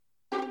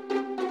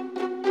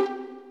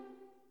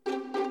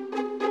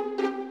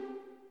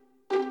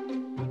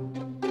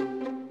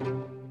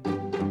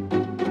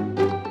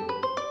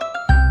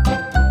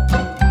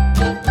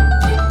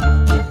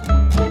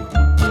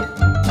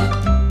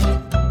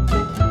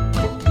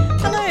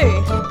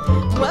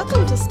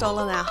to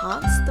Stolen Our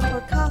Hearts, the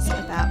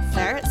podcast about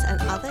ferrets and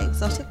other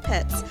exotic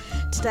pets.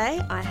 Today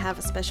I have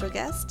a special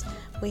guest.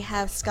 We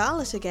have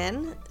Scarlett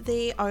again,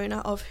 the owner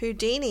of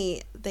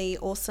Houdini, the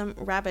awesome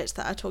rabbit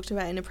that I talked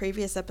about in a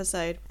previous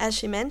episode. As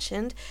she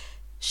mentioned,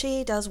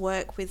 she does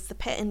work with the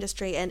pet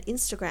industry and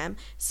Instagram,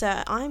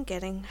 so I'm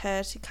getting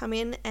her to come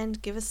in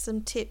and give us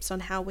some tips on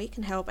how we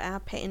can help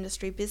our pet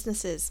industry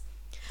businesses.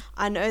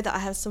 I know that I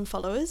have some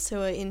followers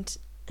who are in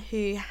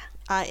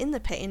the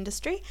pet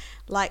industry,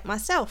 like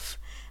myself.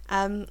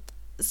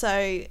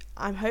 So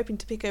I'm hoping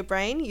to pick her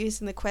brain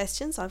using the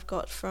questions I've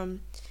got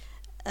from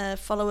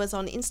followers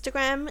on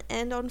Instagram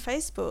and on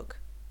Facebook.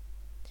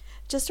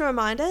 Just a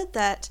reminder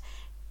that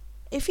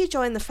if you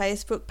join the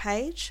Facebook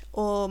page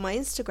or my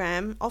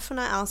Instagram, often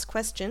I ask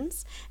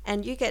questions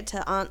and you get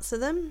to answer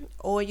them,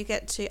 or you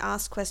get to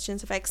ask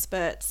questions of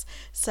experts.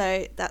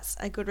 So that's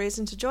a good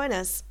reason to join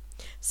us.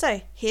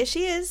 So here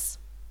she is.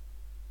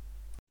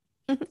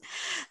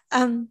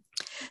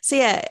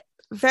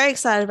 Very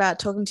excited about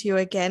talking to you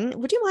again.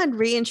 Would you mind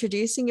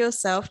reintroducing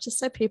yourself just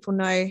so people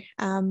know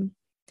who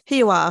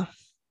you are?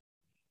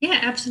 Yeah,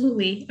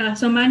 absolutely.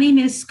 So my name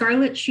is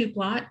Scarlett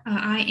Shuplot.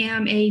 I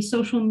am a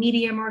social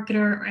media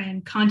marketer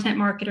and content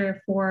marketer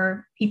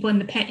for people in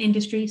the pet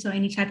industry. So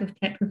any type of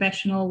pet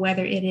professional,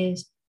 whether it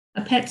is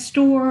a pet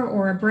store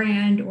or a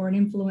brand or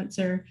an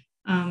influencer,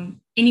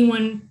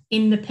 anyone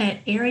in the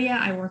pet area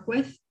I work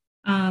with,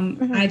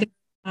 either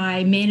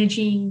by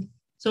managing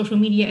social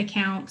media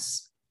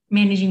accounts,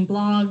 managing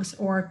blogs,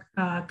 or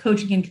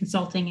coaching and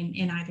consulting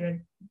in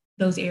either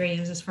those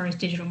areas as far as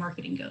digital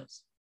marketing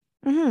goes.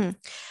 Mm-hmm.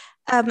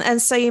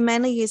 And so you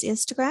mainly use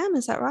Instagram,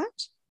 is that right?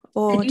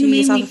 Or do you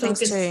use other things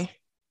too?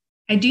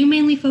 I do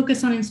mainly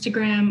focus on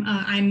Instagram.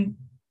 I'm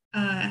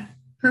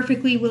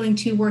perfectly willing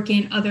to work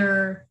in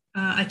other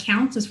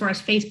accounts as far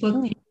as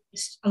Facebook.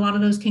 A lot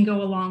of those can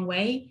go a long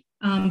way.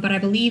 But I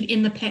believe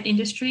in the pet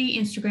industry,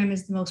 Instagram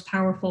is the most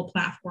powerful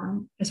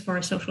platform as far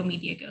as social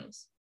media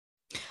goes.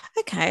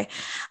 Okay.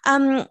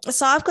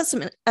 So I've got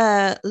some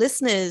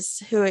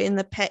listeners who are in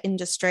the pet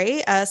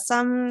industry.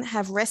 Some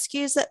have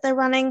rescues that they're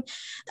running.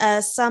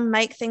 Some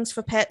make things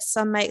for pets.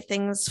 Some make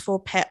things for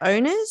pet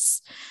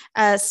owners.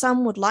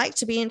 Some would like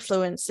to be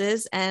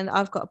influencers. And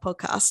I've got a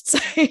podcast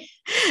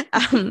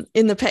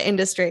in the pet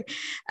industry.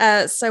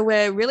 So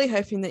we're really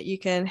hoping that you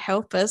can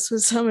help us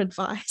with some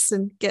advice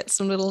and get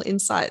some little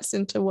insights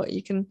into what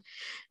you can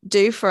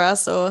do for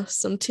us, or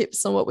some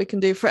tips on what we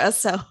can do for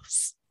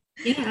ourselves.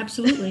 Yeah,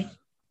 absolutely.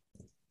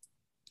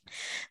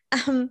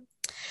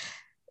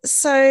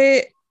 So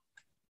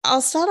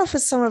I'll start off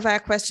with some of our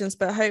questions,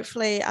 but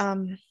hopefully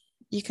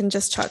you can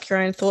just chuck your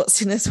own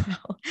thoughts in as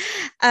well.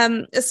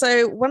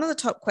 So one of the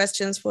top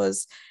questions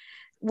was,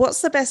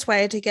 what's the best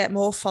way to get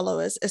more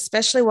followers,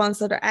 especially ones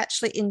that are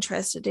actually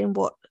interested in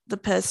what the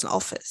person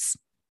offers?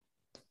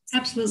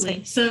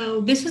 Absolutely.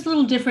 So this is a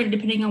little different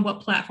depending on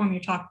what platform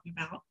you're talking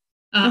about.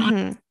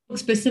 On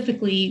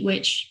specifically,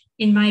 which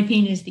in my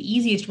opinion is the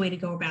easiest way to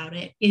go about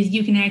it, is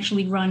you can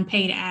actually run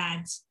paid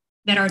ads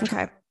that are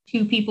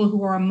to people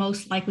who are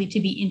most likely to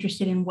be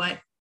interested in what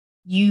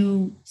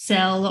you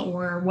sell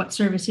or what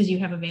services you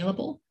have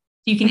available.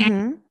 So you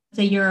can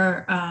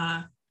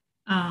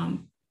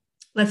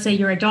let's say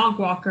you're a dog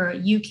walker,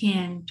 you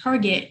can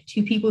target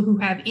to people who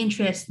have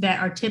interests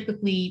that are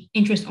typically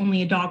interest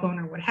only a dog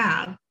owner would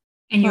have.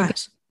 And you're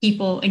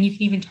people, and you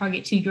can even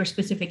target to your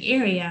specific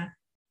area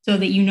so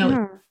that you know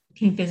you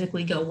can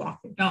physically go walk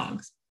your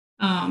dogs.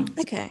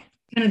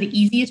 Kind of the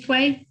easiest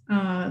way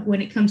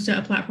when it comes to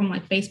a platform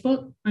like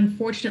Facebook.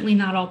 Unfortunately,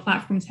 not all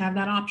platforms have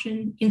that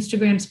option.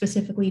 Instagram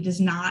specifically does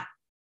not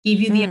give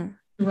you the option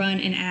to run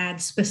an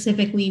ad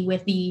specifically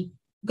with the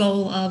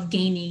goal of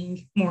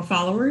gaining more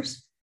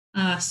followers.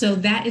 So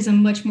that is a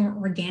much more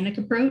organic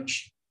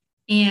approach.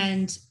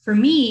 And for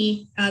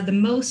me,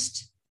 the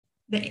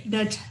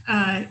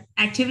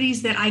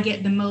activities that I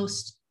get the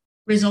most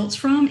results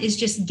from is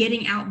just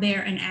getting out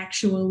there and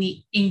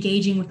actually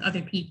engaging with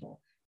other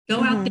people.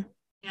 Go out there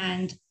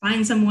and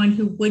find someone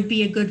who would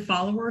be a good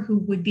follower, who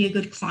would be a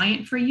good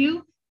client for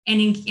you,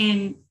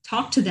 and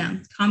talk to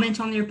them, comment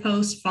on their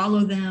posts,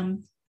 follow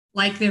them,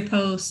 like their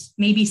posts,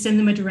 maybe send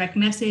them a direct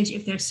message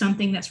if there's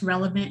something that's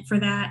relevant for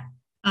that.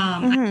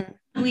 I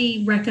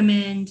really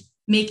recommend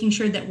making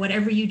sure that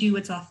whatever you do,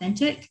 it's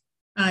authentic.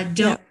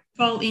 Don't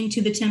fall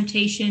into the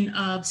temptation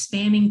of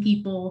spamming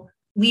people,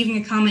 leaving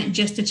a comment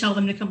just to tell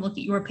them to come look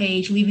at your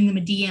page, leaving them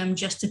a DM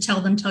just to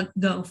tell them to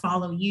go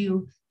follow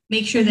you.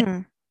 Make sure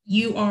that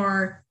you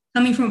are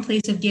coming from a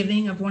place of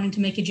giving, of wanting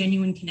to make a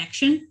genuine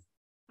connection,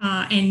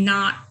 and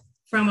not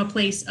from a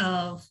place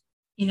of,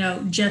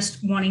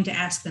 just wanting to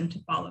ask them to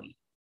follow you.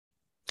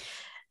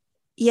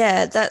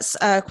 Yeah, that's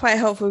quite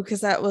helpful,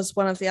 because that was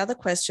one of the other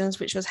questions,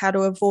 which was how to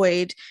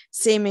avoid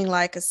seeming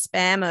like a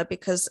spammer,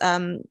 because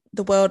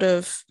the world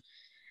of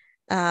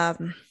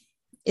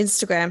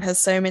Instagram has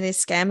so many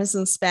scammers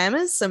and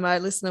spammers. So my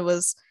listener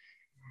was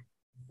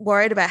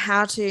worried about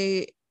how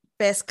to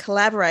best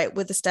collaborate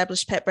with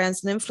established pet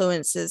brands and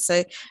influencers.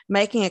 So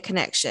making a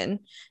connection,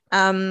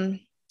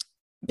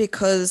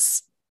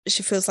 because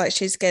she feels like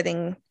she's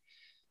getting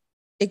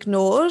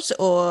ignored,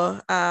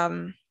 or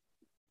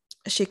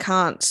she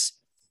can't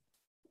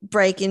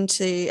break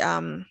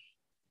into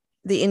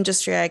the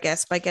industry, I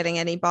guess, by getting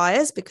any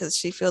buyers because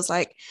she feels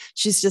like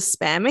she's just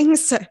spamming.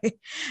 So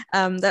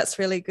that's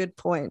really a good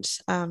point.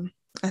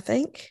 I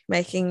think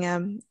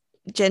making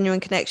genuine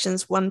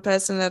connections one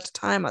person at a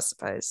time, I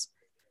suppose.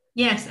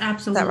 Yes,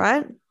 absolutely. Is that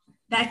right?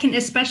 That can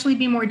especially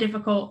be more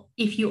difficult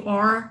if you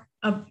are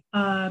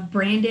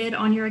branded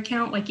on your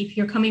account. Like if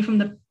you're coming from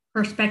the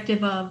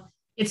perspective of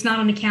it's not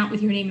an account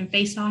with your name and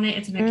face on it,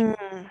 it's an account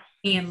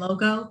and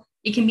logo.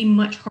 It can be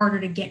much harder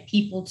to get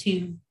people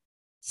to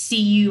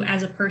see you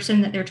as a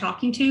person that they're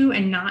talking to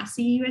and not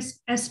see you as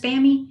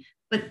spammy.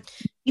 But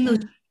in those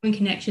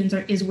connections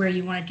is where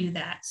you want to do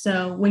that.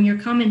 So when you're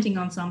commenting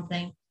on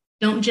something,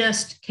 don't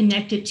just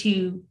connect it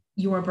to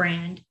your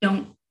brand.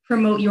 Don't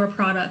promote your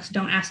products.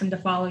 Don't ask them to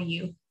follow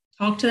you.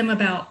 Talk to them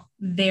about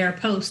their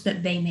post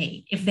that they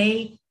made. If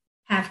they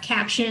have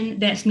caption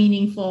that's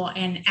meaningful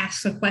and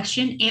asks a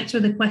question, answer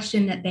the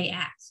question that they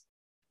ask.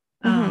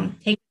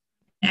 Take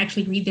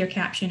actually read their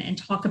caption and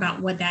talk about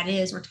what that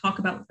is or talk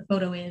about what the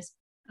photo is.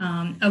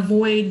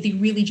 Avoid the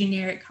really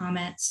generic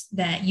comments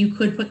that you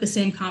could put the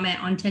same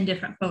comment on 10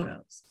 different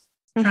photos.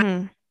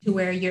 Try to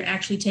where you're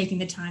actually taking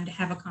the time to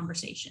have a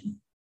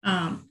conversation.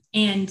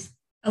 And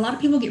a lot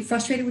of people get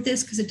frustrated with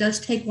this because it does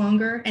take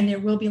longer, and there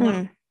will be a lot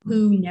of people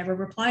who never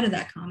reply to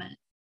that comment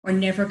or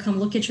never come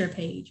look at your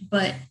page.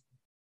 But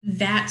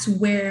that's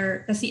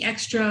the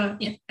extra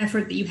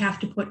effort that you have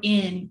to put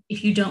in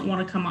if you don't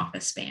want to come off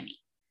as spammy.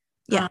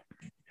 Yeah.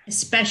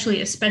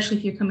 Especially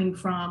if you're coming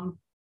from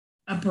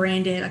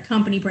a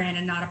company brand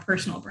and not a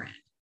personal brand.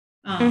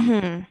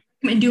 And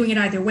doing it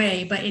either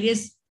way, but it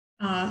is,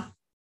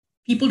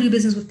 people do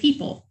business with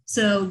people.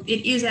 So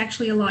it is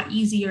actually a lot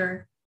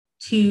easier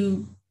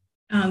to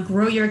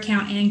grow your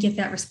account and get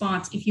that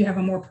response if you have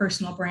a more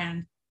personal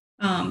brand.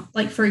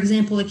 Like for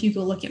example, if you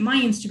go look at my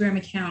Instagram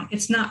account,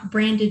 it's not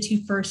branded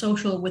to Fur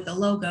Social with a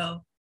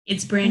logo.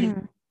 It's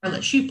branded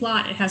Charlotte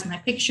Shoeplot. It has my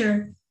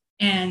picture.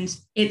 And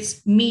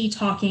it's me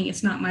talking.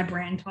 It's not my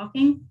brand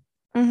talking.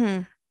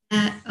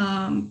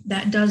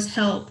 That does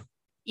help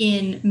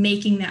in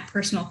making that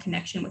personal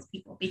connection with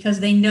people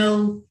because they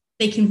know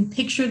they can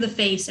picture the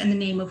face and the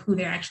name of who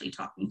they're actually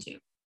talking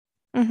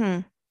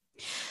to.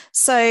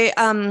 So,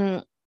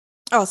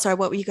 sorry,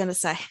 what were you going to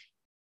say?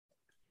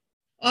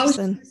 I was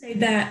going to say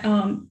that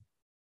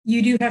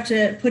you do have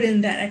to put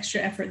in that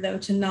extra effort, though,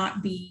 to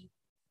not be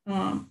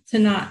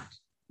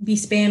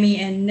spammy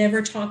and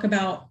never talk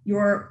about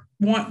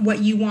what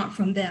you want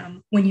from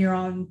them when you're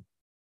on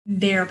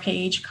their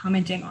page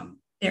commenting on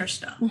their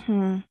stuff.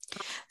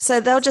 So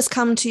they'll just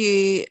come to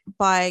you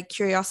by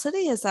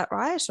curiosity, is that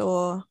right?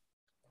 Or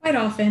quite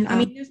often. I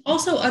mean, there's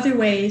also other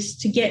ways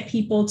to get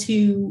people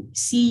to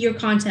see your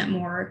content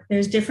more.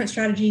 There's different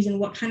strategies in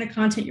what kind of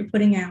content you're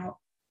putting out,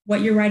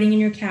 what you're writing in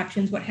your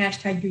captions, what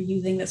hashtag you're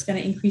using that's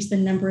going to increase the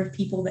number of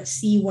people that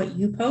see what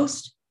you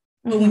post.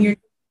 But when you're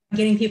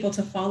getting people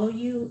to follow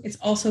you, it's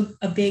also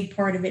a big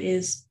part of it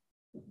is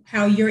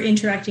how you're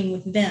interacting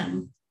with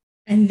them.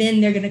 And then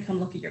they're going to come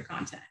look at your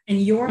content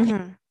and your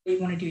you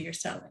want to do your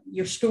selling,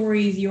 your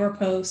stories, your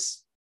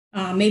posts.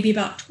 Maybe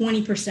about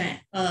 20%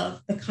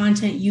 of the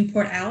content you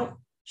put out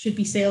should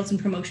be sales and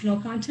promotional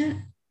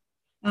content.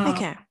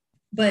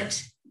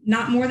 But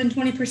not more than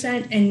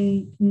 20%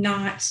 and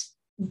not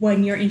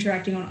when you're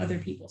interacting on other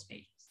people's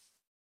pages.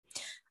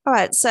 All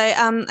right. So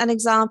an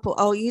example,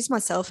 I'll use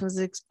myself as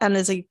an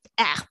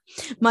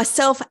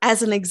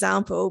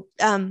example.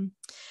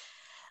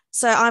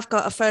 So I've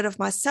got a photo of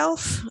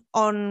myself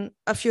on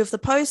a few of the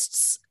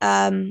posts.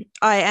 I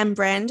am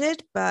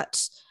branded,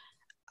 but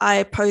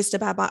I post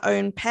about my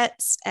own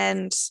pets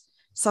and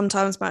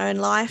sometimes my own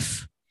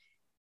life.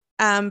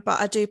 But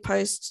I do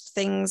post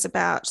things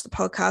about the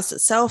podcast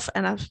itself.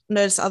 And I've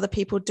noticed other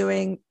people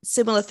doing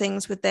similar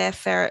things with their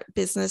ferret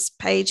business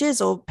pages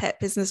or pet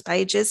business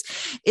pages.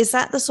 Is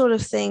that the sort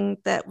of thing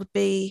that would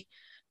be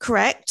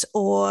correct?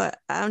 Or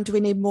do we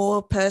need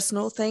more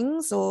personal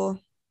things? Or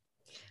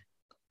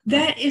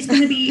that is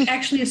going to be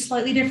actually a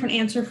slightly different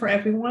answer for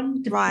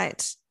everyone.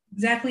 Right.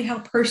 Exactly how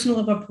personal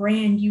of a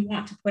brand you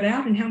want to put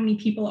out and how many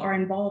people are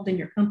involved in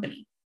your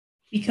company.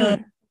 Because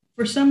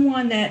for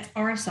someone that's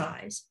our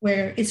size,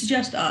 where it's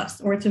just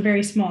us or it's a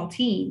very small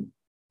team,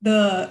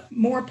 the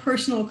more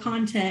personal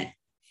content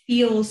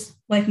feels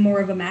like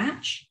more of a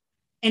match.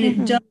 And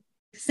it does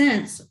make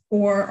sense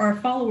for our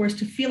followers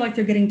to feel like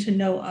they're getting to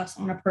know us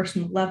on a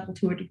personal level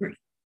to a degree.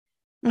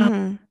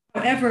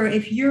 However,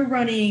 if you're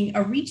running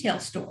a retail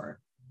store,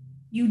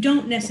 you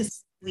don't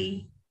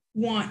necessarily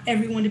want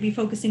everyone to be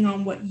focusing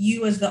on what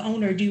you as the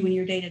owner do in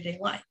your day-to-day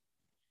life.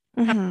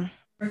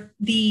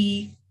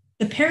 The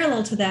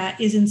parallel to that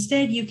is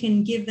instead you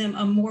can give them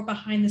a more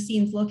behind the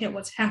scenes look at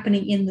what's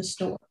happening in the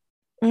store.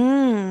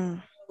 So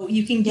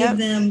you can give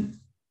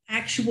them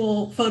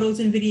actual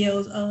photos and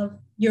videos of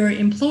your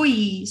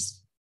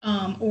employees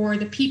or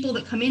the people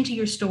that come into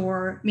your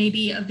store,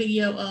 maybe a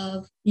video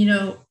of,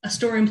 a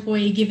store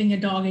employee giving a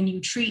dog a new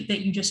treat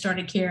that you just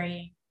started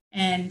carrying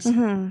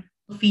and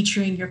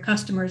featuring your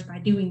customers by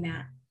doing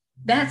that.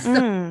 That's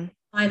the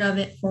side of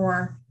it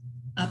for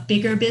a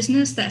bigger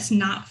business that's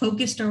not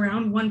focused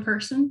around one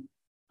person.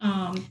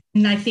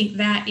 And I think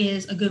that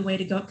is a good way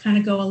to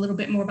go a little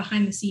bit more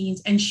behind the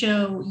scenes and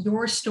show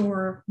your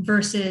store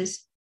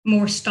versus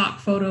more stock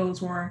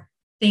photos or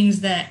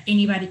things that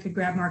anybody could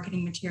grab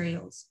marketing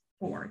materials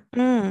for.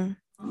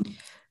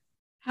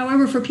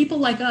 However, for people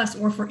like us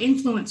or for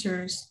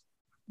influencers,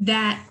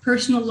 that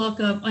personal look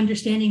of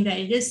understanding that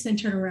it is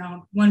centered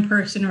around one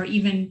person or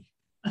even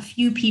a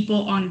few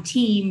people on a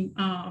team,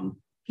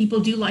 people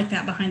do like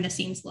that behind the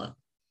scenes look.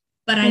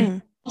 But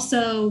I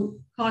also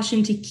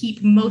caution to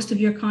keep most of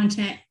your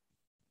content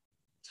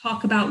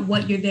talk about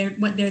what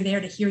they're there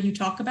to hear you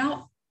talk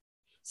about.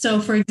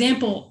 So for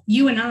example,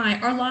 you and I,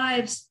 our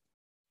lives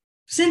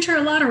center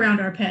a lot around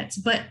our pets,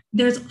 but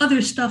there's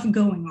other stuff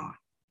going on.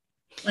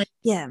 Like,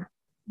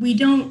 we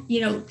don't,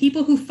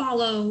 people who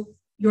follow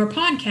your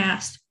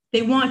podcast,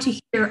 they want to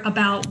hear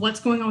about what's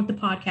going on with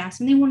the podcast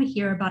and they want to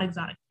hear about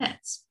exotic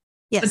pets.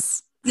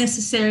 Yes. But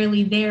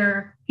necessarily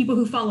people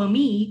who follow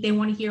me, they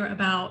want to hear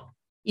about,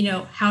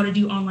 how to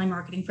do online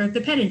marketing for the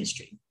pet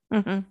industry.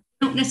 I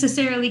don't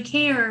necessarily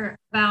care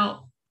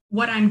about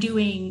what I'm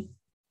doing,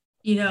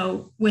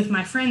 with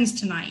my friends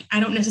tonight. I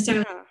don't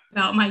necessarily care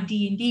about my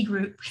D&D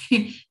group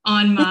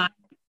on my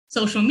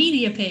social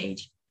media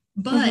page,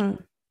 but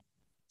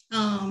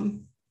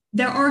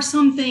there are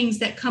some things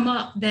that come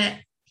up that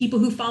people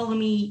who follow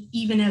me,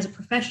 even as a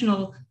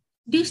professional,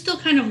 do still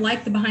kind of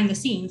like the behind the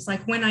scenes.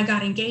 Like when I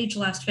got engaged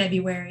last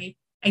February,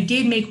 I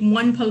did make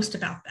one post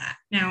about that.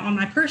 Now on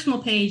my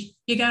personal page,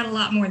 you got a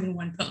lot more than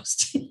one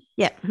post.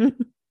 Yeah.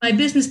 My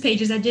business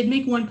pages, I did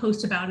make one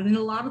post about it. And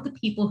a lot of the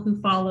people who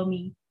follow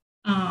me,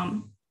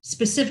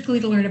 specifically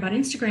to learn about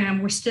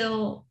Instagram, were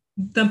still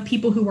the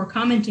people who were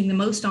commenting the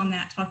most on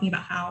that, talking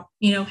about how,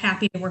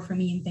 happy they were for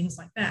me and things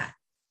like that.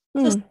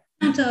 So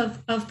amount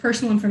of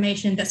personal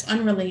information that's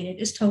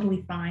unrelated is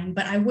totally fine,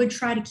 but I would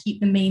try to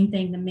keep the main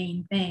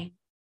thing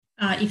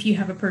if you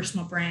have a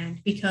personal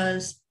brand,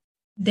 because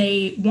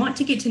they want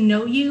to get to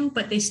know you,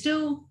 but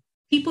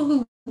people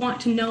who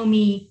want to know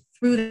me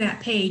through that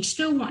page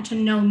still want to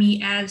know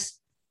me as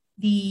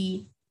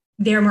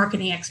their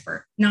marketing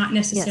expert, not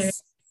necessarily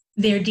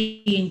their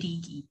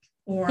D&D geek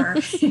or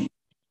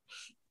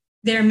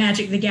their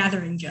Magic the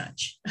Gathering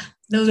judge.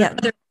 Those are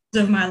other parts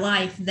of my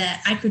life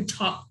that I could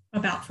talk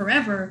about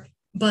forever,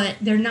 but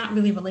they're not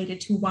really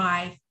related to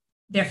why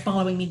they're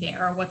following me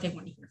there or what they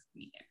want to hear from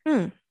me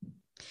there.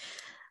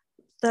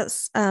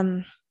 That's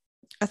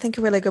I think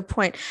a really good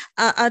point.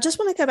 I just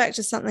want to go back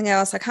to something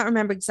else. I can't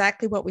remember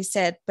exactly what we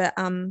said, but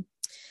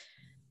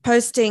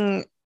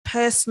posting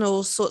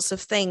personal sorts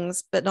of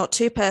things, but not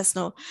too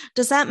personal.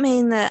 Does that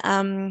mean that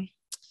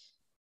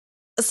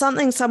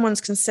something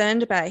someone's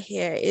concerned about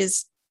here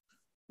is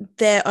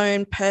their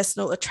own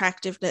personal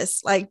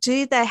attractiveness? Like,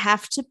 do they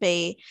have to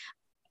be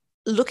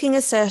looking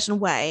a certain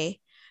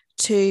way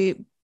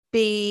to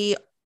be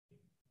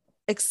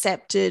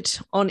accepted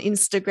on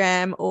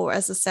Instagram or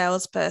as a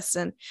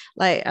salesperson?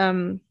 Like,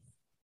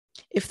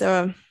 if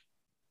they're,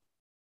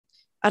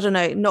 I don't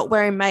know, not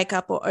wearing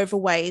makeup or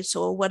overweight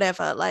or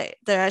whatever, like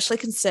they're actually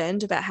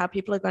concerned about how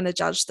people are going to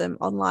judge them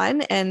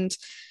online, and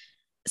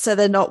so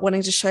they're not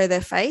wanting to show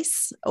their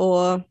face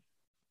or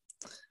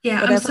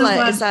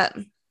whatever.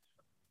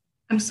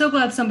 I'm so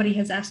glad somebody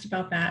has asked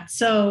about that.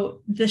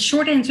 So the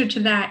short answer to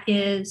that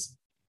is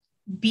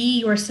be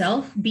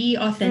yourself, be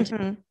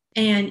authentic.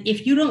 And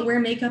if you don't wear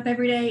makeup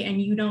every day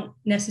and you don't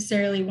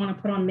necessarily want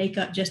to put on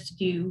makeup just to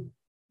do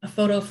a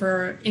photo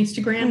for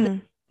Instagram,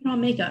 then put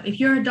on makeup. If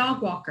you're a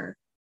dog walker,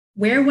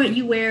 wear what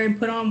you wear and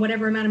put on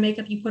whatever amount of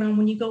makeup you put on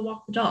when you go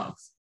walk the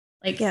dogs.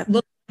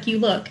 Look like you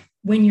look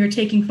when you're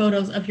taking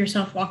photos of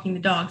yourself walking the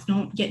dogs.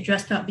 Don't get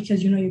dressed up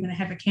because you're going to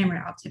have a camera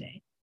out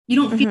today. You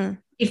don't feel,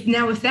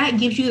 if that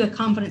gives you the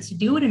confidence to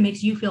do it and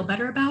makes you feel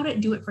better about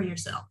it, do it for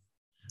yourself.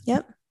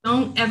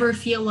 Don't ever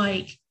feel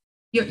like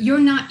you're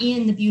not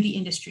in the beauty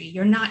industry.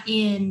 You're not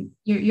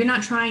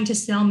trying to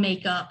sell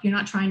makeup. You're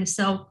not trying to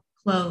sell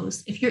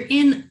clothes. If you're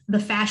in the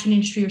fashion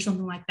industry or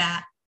something like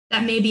that,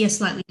 that may be a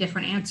slightly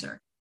different answer.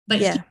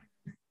 But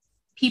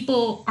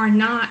people are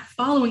not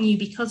following you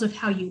because of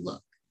how you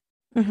look.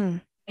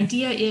 The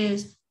idea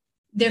is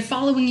they're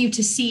following you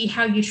to see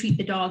how you treat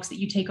the dogs that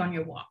you take on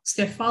your walks.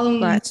 They're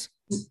following you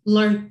to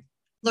learn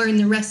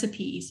the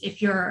recipes.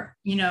 If you're,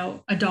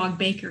 a dog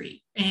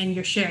bakery and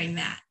you're sharing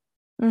that,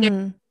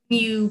 they're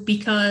you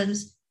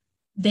because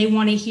they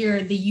want to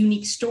hear the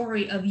unique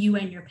story of you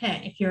and your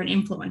pet. If you're an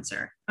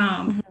influencer,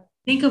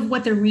 think of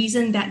what the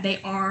reason that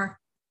they are,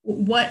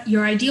 what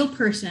your ideal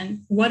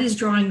person, what is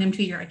drawing them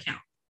to your account?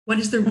 What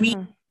is the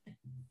reason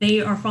they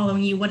are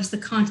following you? What is the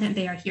content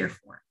they are here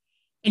for?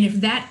 And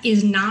if that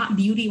is not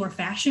beauty or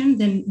fashion,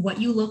 then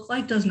what you look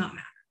like does not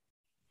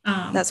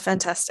matter. That's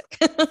fantastic.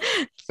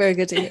 Very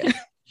good to hear.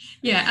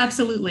 Yeah,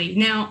 absolutely.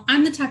 Now,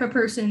 I'm the type of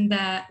person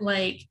that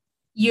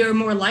you're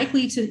more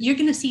likely you're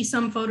going to see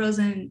some photos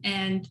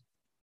and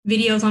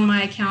videos on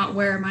my account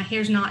where my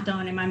hair's not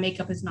done and my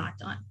makeup is not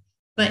done.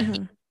 But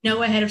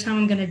ahead of time,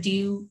 I'm going to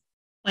do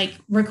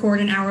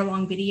record an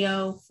hour-long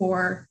video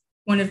for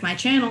one of my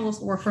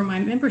channels or for my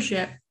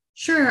membership,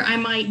 sure, I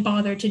might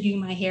bother to do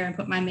my hair and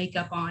put my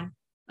makeup on.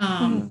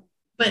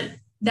 But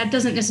that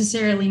doesn't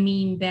necessarily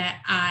mean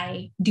that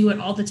I do it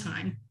all the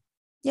time.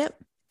 Yep.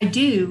 I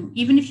do,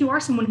 even if you are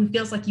someone who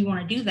feels like you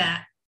want to do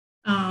that,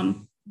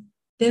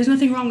 there's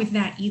nothing wrong with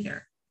that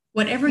either.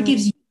 Whatever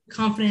gives you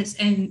confidence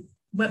and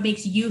what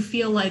makes you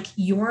feel like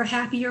you're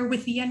happier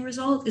with the end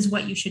result is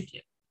what you should do.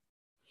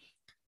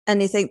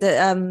 And you think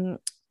that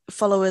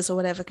followers or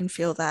whatever can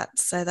feel that,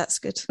 so that's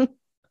good.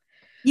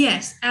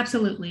 Yes,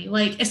 absolutely.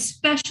 Like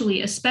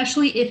especially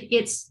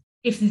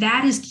if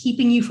that is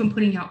keeping you from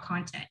putting out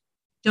content,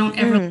 don't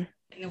ever let it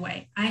in the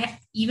way.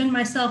 Even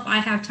myself, I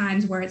have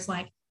times where it's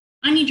like,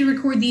 I need to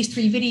record these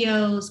 3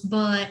 videos,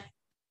 but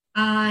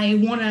I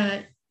want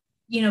to,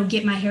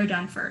 get my hair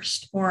done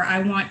first, or I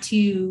want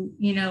to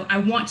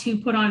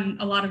put on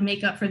a lot of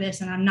makeup for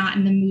this, and I'm not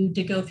in the mood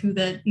to go through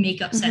the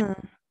makeup set.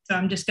 So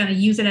I'm just going to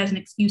use it as an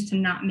excuse to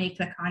not make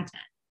the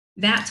content.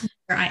 That's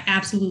where I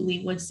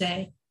absolutely would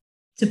say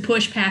to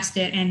push past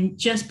it and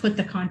just put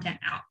the content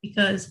out,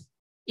 because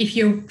if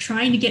you're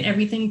trying to get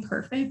everything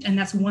perfect, and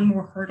that's one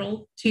more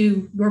hurdle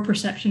to your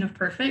perception of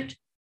perfect,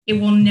 it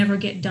will never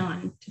get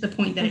done to the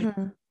point that it's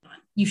done.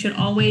 You should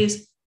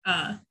always,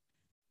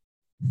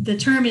 the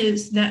term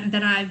is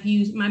that I've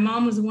used, my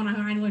mom was the one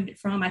I learned it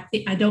from.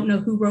 I don't know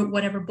who wrote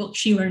whatever book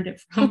she learned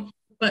it from,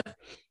 but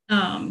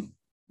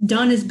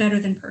done is better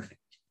than perfect.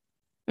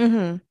 Is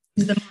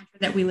the mantra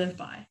that we live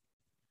by.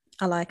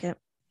 I like it.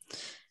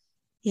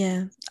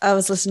 Yeah, I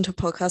was listening to a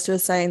podcast who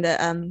was saying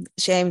that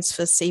she aims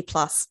for C+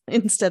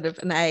 instead of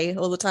an A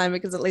all the time,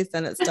 because at least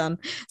then it's done.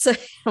 So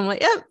I'm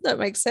like, yeah, that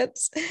makes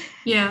sense.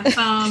 Yeah,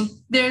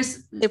 there's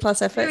C+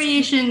 effort.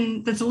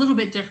 Variation that's a little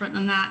bit different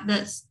than that.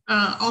 That's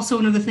also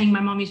another thing my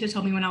mom used to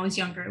tell me when I was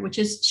younger, which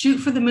is shoot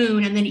for the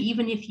moon, and then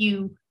even if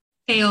you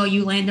fail,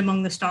 you land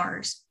among the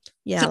stars.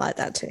 Yeah, so I like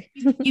that too.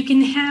 You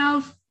can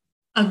have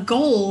a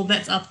goal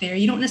that's up there.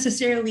 You don't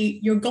necessarily,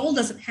 your goal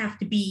doesn't have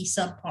to be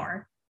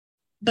subpar,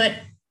 but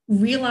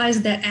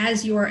realize that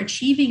as you're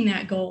achieving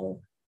that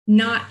goal,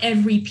 not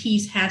every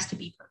piece has to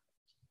be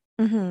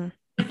perfect.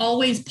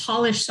 Always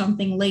polish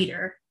something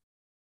later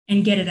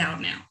and get it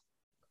out now.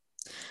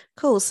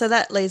 Cool. So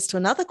that leads to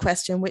another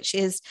question, which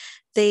is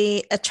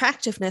the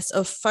attractiveness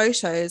of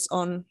photos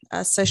on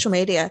social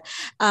media.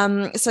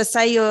 So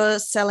say you're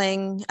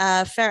selling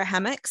ferret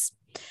hammocks,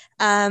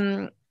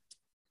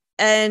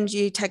 and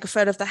you take a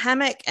photo of the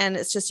hammock and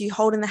it's just you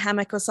holding the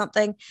hammock or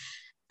something.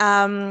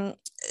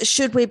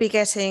 Should we be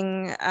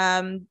getting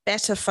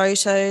better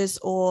photos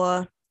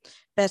or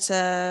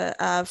better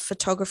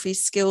photography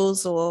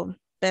skills or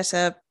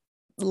better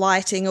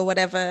lighting or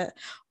whatever?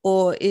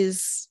 Or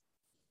is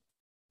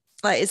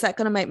that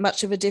going to make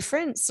much of a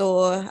difference,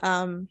 or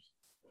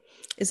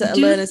is it a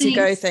learn as you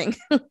go thing?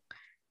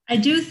 I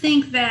do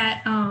think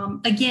that,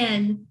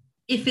 again,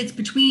 if it's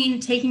between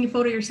taking a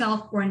photo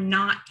yourself or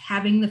not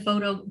having the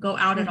photo go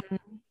out at all,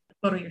 the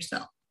photo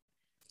yourself.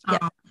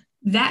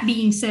 That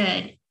being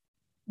said,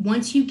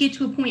 once you get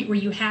to a point where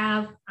you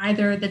have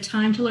either the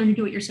time to learn to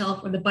do it yourself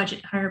or the budget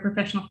to hire a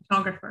professional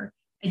photographer,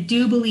 I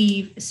do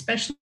believe,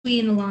 especially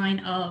in the line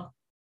of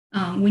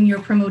when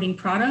you're promoting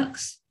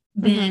products,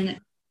 then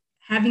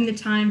having the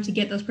time to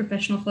get those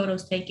professional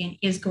photos taken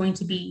is going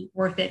to be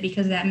worth it,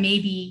 because that may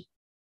be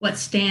what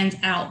stands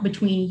out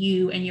between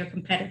you and your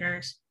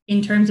competitors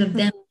in terms of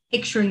them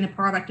picturing the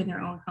product in their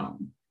own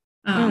home.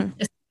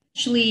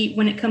 Especially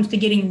when it comes to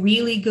getting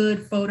really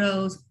good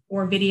photos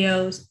or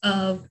videos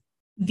of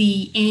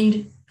the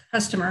end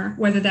customer,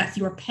 whether that's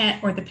your pet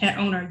or the pet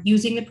owner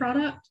using the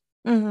product,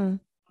 then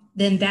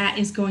that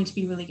is going to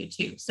be really good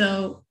too.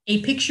 So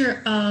a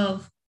picture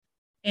of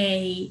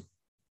a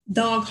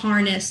dog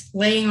harness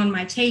laying on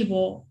my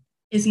table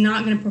is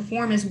not going to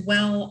perform as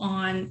well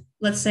on,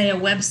 let's say, a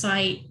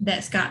website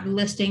that's got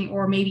listing,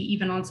 or maybe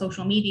even on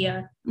social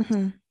media,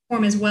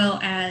 perform as well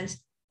as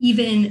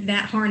even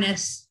that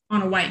harness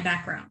on a white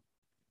background.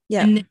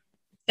 And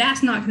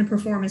that's not going to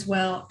perform as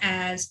well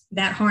as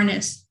that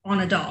harness on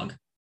a dog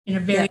in a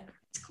very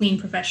clean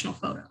professional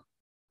photo.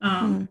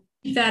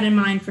 Keep that in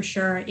mind for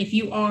sure. If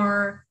you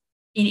are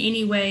in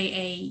any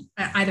way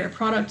either a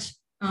product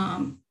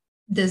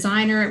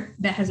designer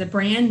that has a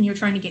brand and you're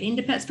trying to get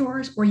into pet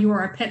stores, or you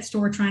are a pet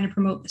store trying to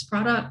promote this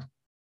product,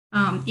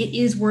 it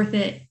is worth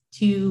it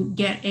to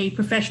get a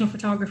professional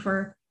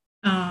photographer,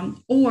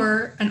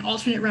 or an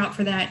alternate route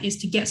for that is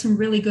to get some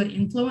really good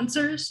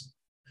influencers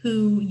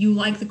who you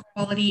like the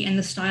quality and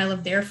the style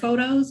of their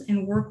photos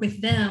and work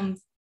with them,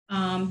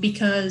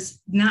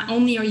 because not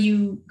only are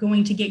you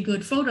going to get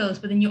good photos,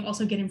 but then you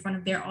also get in front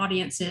of their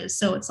audiences.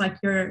 So it's like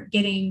you're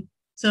getting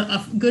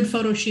a good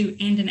photo shoot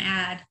and an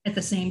ad at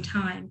the same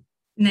time.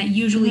 And that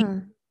usually,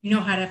 you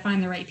know how to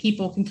find the right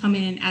people, can come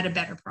in at a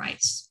better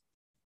price.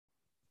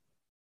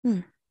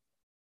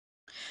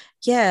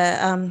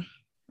 Yeah,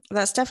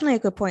 That's definitely a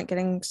good point,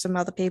 getting some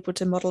other people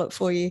to model it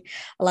for you.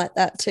 I like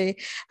that too.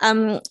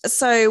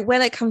 So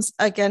when it comes,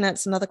 again,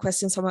 it's another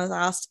question someone has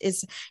asked,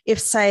 is if,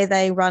 say,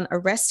 they run a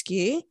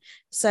rescue,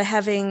 so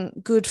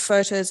having good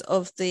photos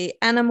of the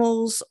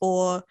animals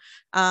or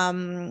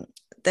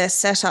their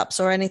setups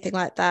or anything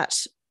like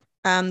that,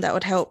 that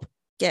would help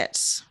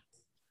get,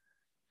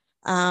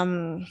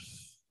 I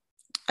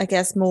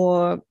guess,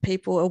 more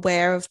people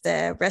aware of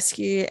their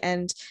rescue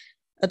and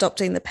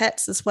adopting the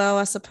pets as well,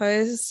 I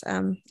suppose.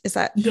 Is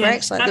that correct?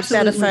 Yes, like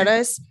absolutely. the better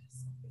photos?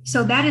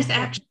 So that is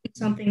actually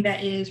something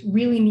that is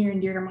really near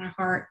and dear to my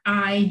heart.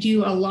 I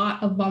do a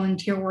lot of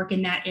volunteer work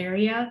in that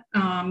area,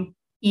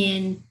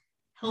 in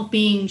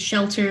helping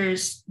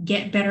shelters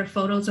get better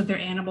photos of their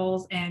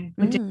animals and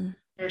put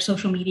their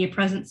social media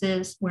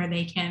presences where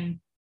they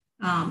can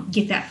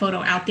get that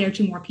photo out there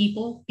to more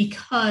people,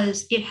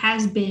 because it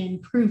has been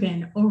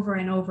proven over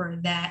and over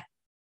that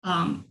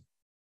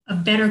a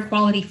better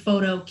quality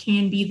photo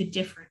can be the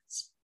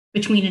difference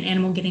between an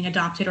animal getting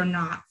adopted or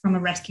not from a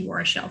rescue or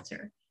a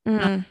shelter.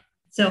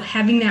 So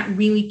having that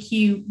really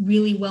cute,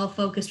 really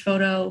well-focused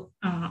photo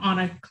on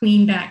a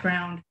clean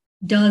background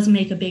does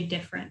make a big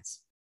difference.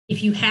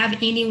 If you have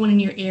anyone in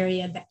your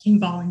area that can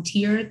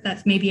volunteer,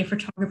 that's maybe a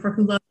photographer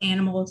who loves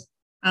animals,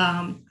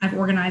 I've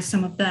organized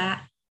some of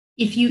that.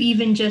 If you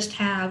even just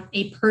have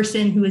a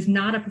person who is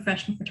not a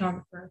professional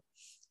photographer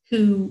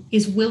who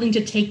is willing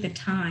to take the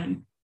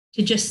time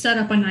to just set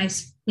up a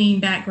nice clean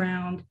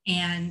background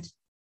and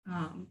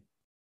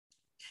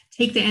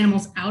take the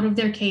animals out of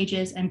their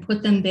cages and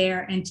put them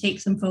there and take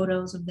some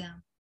photos of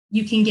them,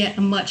 you can get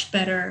a much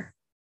better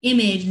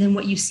image than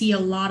what you see a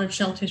lot of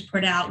shelters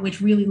put out,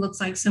 which really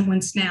looks like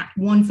someone snapped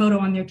one photo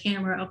on their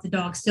camera of the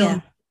dog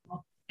still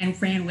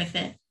and ran with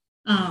it.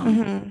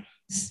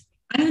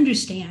 I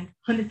understand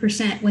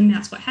 100% when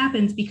that's what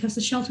happens, because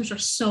the shelters are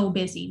so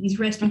busy. These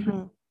rescues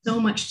have so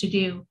much to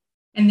do,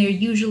 and they're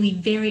usually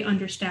very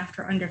understaffed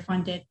or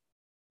underfunded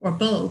or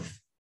both.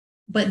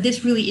 But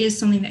this really is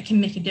something that can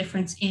make a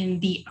difference in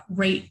the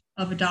rate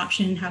of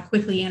adoption and how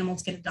quickly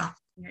animals get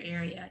adopted in your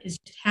area, is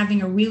just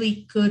having a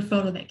really good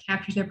photo that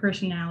captures their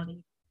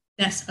personality.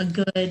 That's a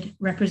good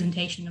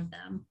representation of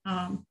them.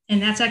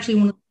 And that's actually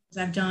one of the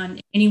things I've done.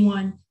 If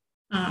anyone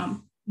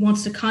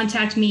wants to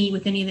contact me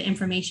with any of the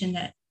information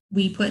that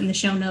we put in the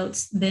show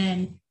notes,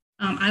 then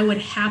I would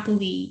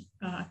happily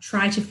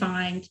try to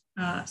find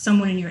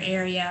someone in your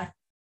area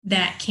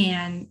that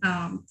can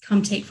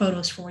come take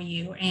photos for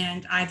you.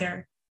 And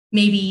either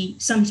maybe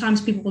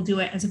sometimes people will do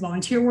it as a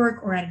volunteer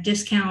work or at a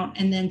discount.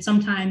 And then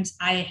sometimes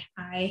I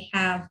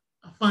have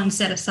a fund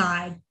set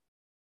aside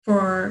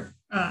for,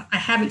 I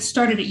haven't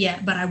started it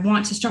yet, but I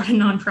want to start a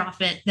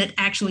nonprofit that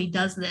actually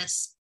does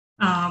this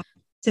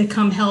to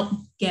come help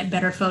get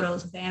better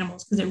photos of the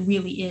animals, because it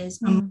really is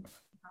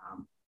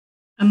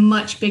a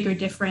much bigger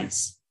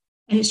difference.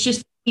 And it's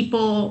just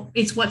people,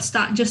 it's what's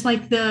just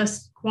like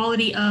the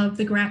quality of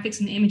the graphics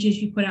and the images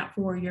you put out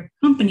for your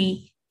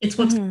company, it's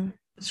what's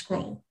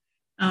scroll.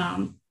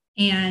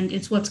 And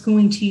it's what's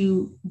going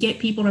to get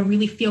people to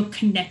really feel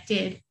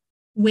connected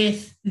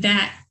with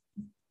that,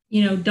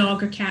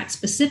 dog or cat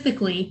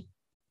specifically,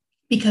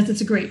 because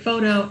it's a great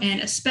photo. And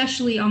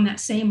especially on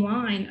that same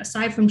line,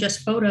 aside from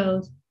just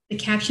photos, the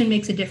caption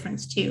makes a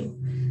difference too.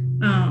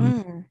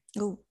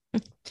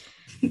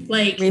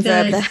 Like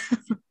the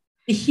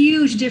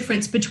huge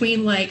difference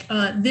between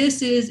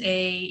this is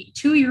a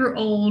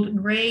 2-year-old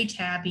gray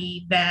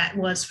tabby that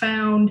was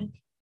found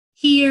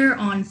here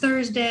on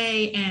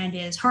Thursday and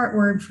is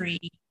heartworm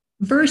free,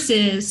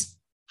 versus,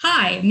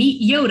 hi,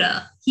 meet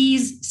Yoda.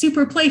 He's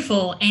super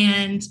playful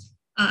and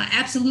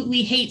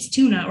absolutely hates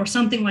tuna, or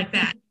something like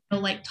that. So,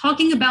 like,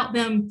 talking about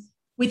them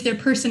with their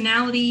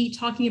personality,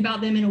 talking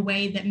about them in a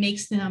way that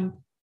makes them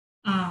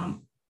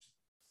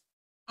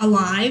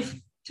alive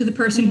to the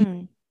person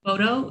who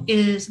photo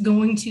is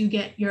going to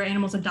get your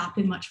animals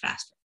adopted much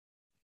faster.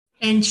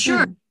 And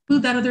sure,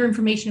 include that other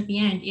information at the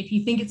end if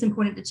you think it's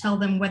important to tell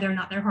them whether or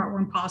not they're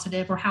heartworm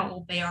positive or how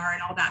old they are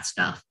and all that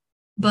stuff.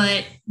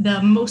 But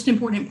the most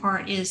important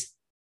part is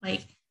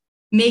like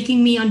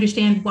making me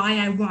understand why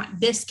I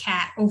want this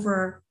cat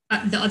over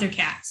the other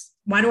cats.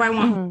 Why do I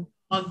want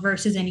a dog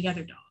versus any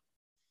other dog?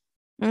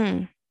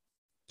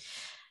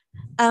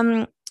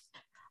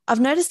 I've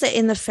noticed that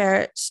in the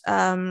ferret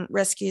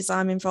rescues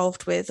I'm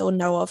involved with or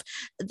know of,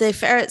 the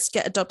ferrets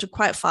get adopted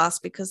quite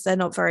fast because they're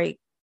not very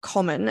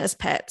common as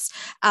pets.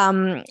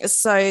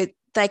 So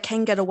they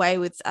can get away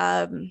with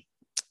at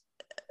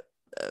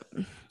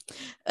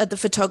the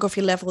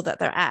photography level that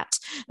they're at.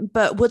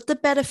 But would the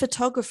better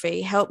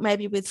photography help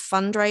maybe with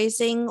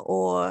fundraising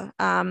or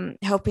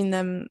helping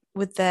them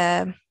with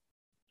their,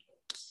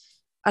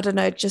 I don't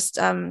know, just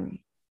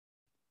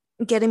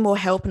getting more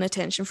help and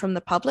attention from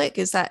the public?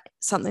 Is that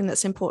something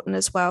that's important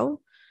as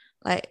well?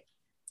 Like,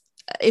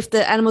 if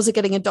the animals are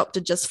getting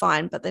adopted just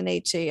fine, but they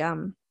need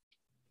to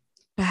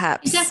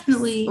perhaps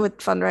definitely with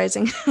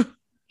fundraising.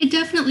 It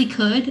definitely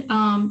could.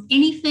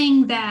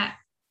 Anything that,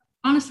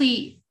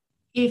 honestly,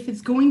 if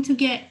it's going to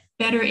get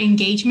better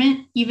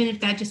engagement, even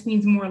if that just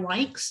means more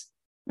likes,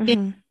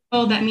 then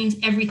oh, that means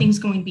everything's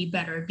going to be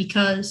better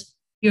because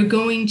you're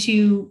going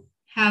to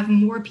have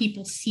more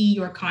people see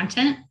your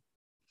content.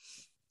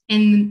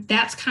 And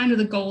that's kind of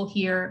the goal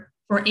here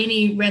for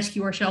any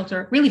rescue or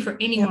shelter, really for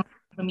anyone on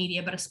social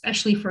media, but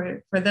especially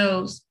for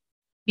those,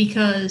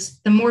 because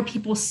the more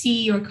people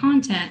see your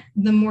content,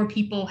 the more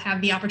people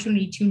have the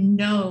opportunity to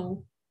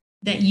know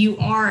that you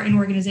are an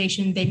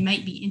organization they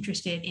might be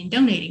interested in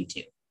donating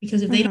to.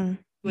 Because if they don't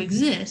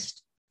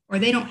exist, or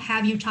they don't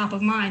have you top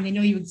of mind, they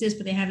know you exist,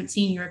 but they haven't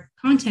seen your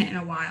content in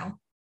a while,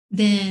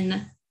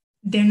 then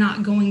they're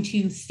not going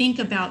to think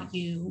about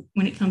you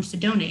when it comes to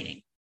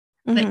donating.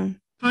 Like,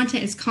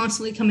 content is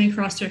constantly coming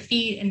across their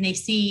feed, and they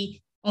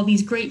see all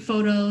these great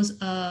photos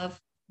of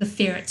the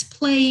ferrets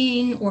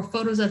playing or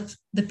photos of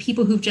the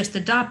people who've just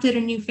adopted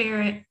a new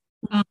ferret.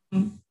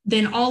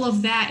 Then all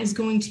of that is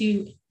going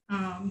to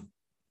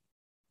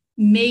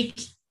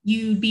make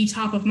you be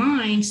top of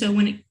mind. So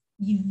when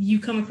you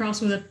come across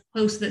with a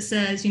post that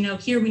says,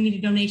 here we need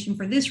a donation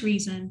for this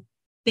reason,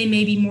 they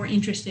may be more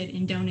interested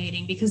in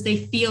donating because they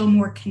feel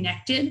more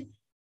connected.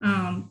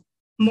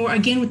 More,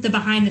 again, with the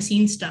behind the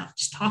scenes stuff,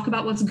 just talk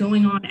about what's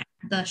going on at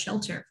the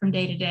shelter from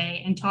day to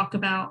day, and talk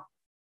about,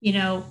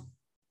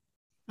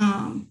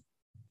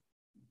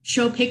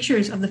 show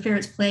pictures of the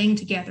ferrets playing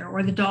together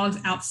or the dogs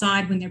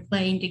outside when they're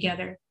playing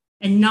together,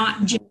 and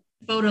not just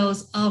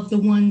photos of the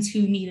ones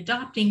who need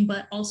adopting,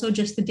 but also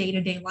just the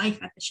day-to-day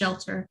life at the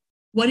shelter.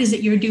 What is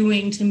it you're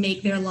doing to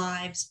make their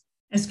lives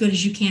as good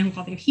as you can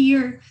while they're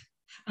here?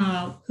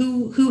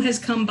 Who has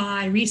come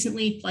by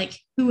recently, like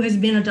who has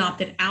been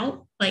adopted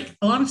out? Like,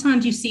 a lot of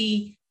times you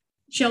see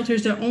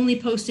shelters, they're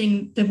only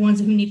posting the ones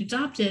who need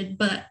adopted,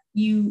 but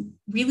you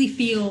really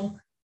feel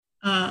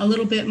a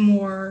little bit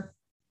more,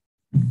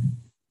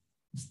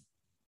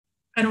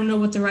 I don't know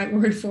what the right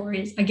word for it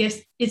is. I guess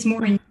it's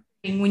more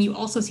interesting when you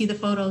also see the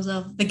photos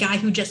of the guy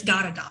who just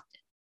got adopted.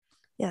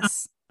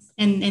 Yes.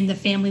 And the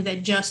family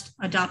that just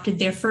adopted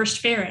their first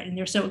ferret, and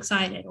they're so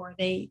excited, or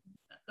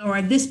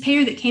this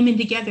pair that came in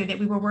together that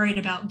we were worried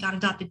about got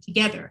adopted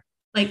together.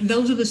 Like,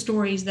 those are the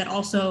stories that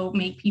also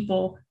make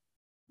people,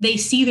 they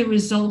see the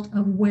result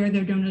of where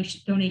their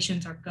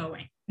donations are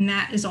going. And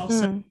that is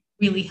also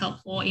really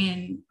helpful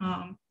in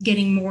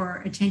getting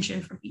more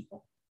attention from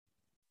people.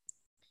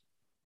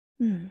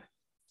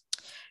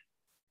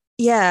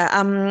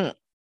 Yeah,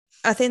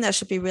 I think that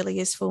should be really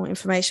useful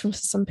information for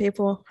some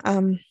people.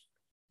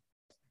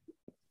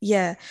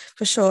 Yeah,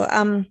 for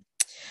sure.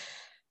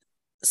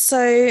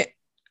 So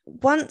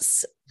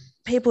once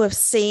people have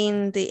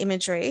seen the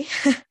imagery,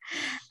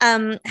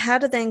 how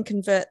to then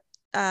convert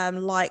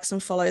likes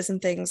and follows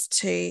and things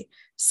to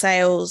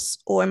sales,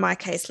 or in my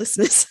case,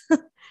 listeners?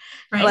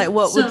 Right. Like,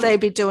 what would they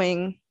be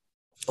doing,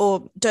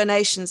 or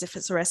donations if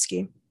it's a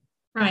rescue?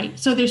 Right.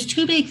 So there's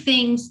two big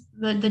things.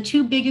 The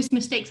two biggest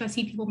mistakes I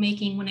see people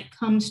making when it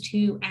comes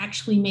to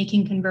actually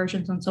making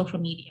conversions on social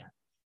media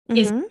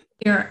is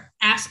they're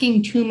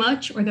asking too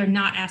much, or they're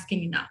not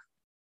asking enough.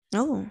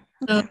 Oh,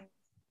 okay. So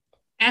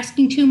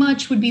asking too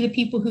much would be the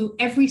people who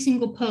every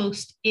single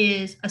post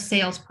is a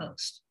sales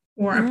post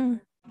or a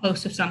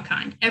post of some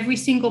kind. Every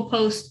single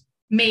post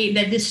made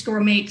that this store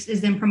makes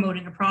is them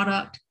promoting a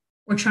product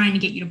or trying to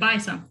get you to buy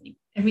something.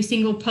 Every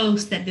single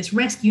post that this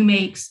rescue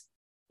makes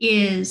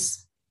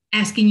is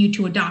asking you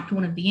to adopt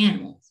one of the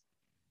animals,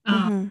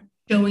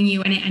 showing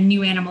you a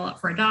new animal up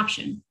for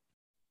adoption.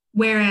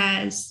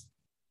 Whereas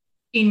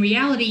in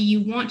reality, you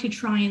want to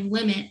try and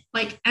limit,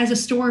 like as a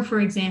store, for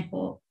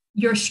example,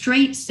 your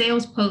straight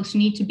sales posts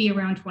need to be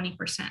around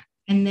 20%.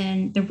 And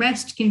then the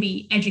rest can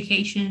be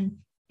education,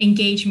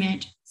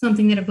 engagement,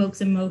 something that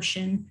evokes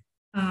emotion,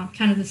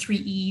 kind of the 3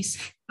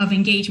 E's of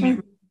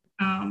engagement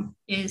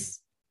is,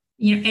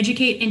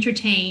 educate,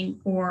 entertain,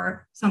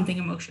 or something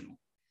emotional.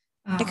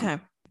 Okay.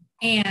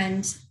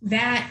 And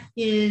that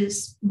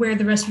is where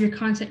the rest of your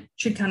content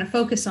should kind of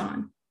focus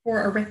on.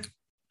 For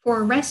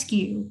a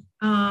rescue,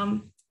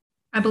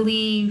 I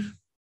believe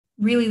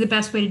really the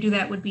best way to do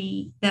that would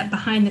be that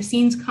behind the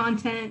scenes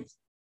content,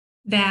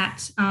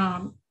 that,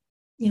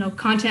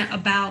 content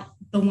about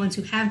the ones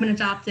who have been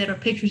adopted, or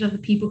pictures of the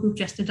people who've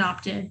just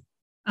adopted.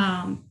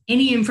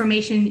 Any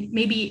information,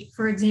 maybe,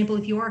 for example,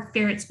 if you are a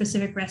ferret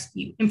specific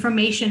rescue,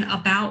 information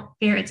about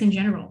ferrets in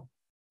general.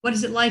 What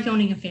is it like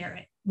owning a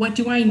ferret? What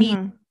do I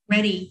need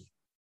ready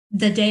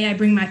the day I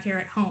bring my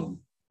ferret home?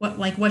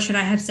 What should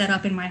I have set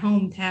up in my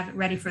home to have it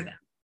ready for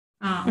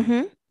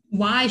them?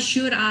 Why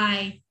should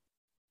I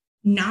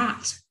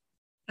not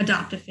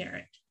adopt a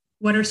ferret?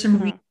 What are some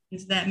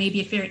reasons that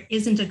maybe a ferret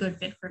isn't a good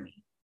fit for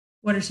me?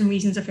 What are some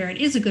reasons a ferret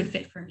is a good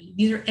fit for me?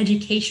 These are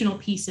educational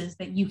pieces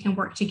that you can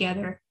work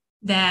together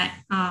that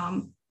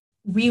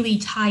really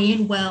tie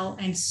in well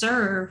and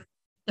serve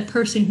the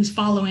person who's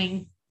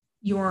following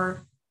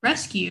your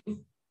rescue,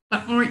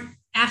 but aren't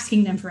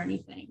asking them for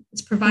anything.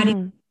 It's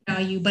providing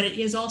value, but it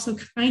is also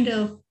kind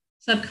of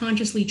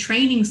subconsciously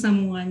training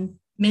someone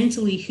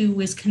mentally who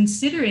is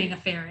considering a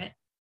ferret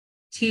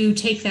to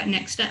take that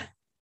next step.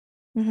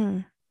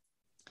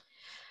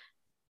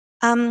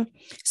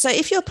 So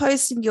if you're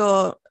posting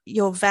your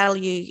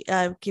value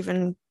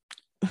given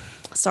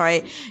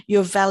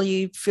your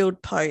value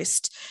filled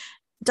post,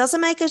 does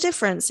it make a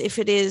difference if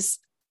it is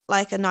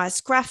like a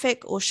nice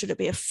graphic, or should it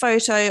be a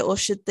photo, or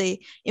should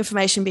the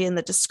information be in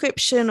the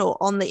description or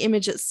on the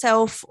image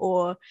itself,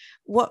 or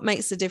what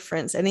makes the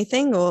difference?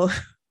 Anything? Or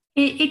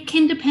it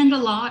can depend a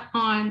lot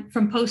on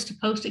from post to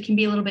post. It can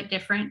be a little bit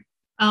different.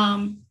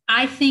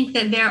 I think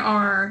that there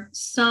are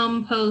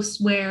some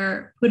posts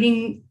where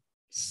putting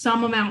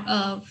some amount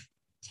of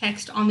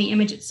text on the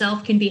image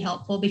itself can be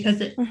helpful, because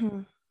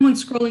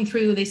someone's scrolling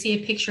through, they see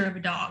a picture of a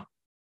dog.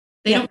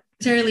 They don't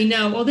necessarily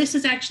know, well, this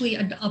is actually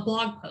a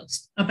blog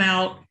post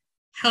about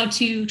how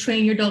to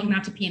train your dog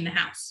not to pee in the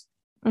house.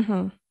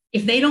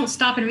 If they don't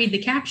stop and read the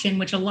caption,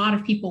 which a lot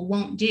of people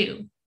won't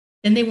do,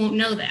 then they won't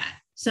know that.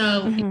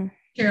 So if you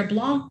share a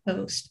blog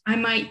post, I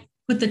might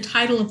put the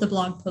title of the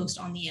blog post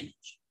on the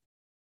image.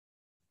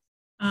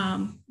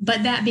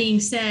 But that being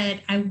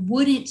said, I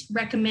wouldn't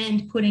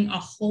recommend putting a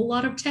whole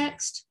lot of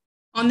text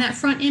on that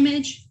front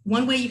image.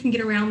 One way you can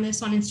get around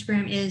this on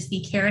Instagram is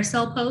the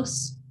carousel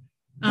posts.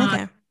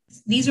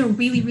 These are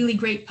really, really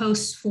great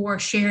posts for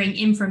sharing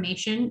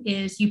information.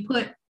 Is you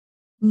put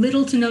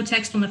little to no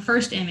text on the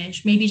first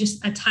image, maybe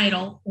just a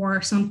title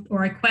or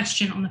a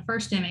question on the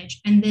first image,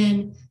 and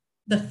then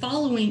the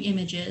following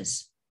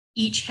images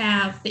each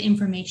have the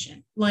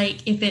information.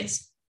 Like if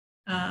it's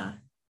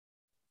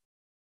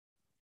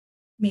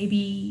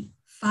maybe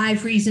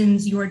 5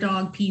 reasons your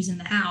dog pees in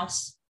the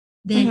house,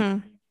 then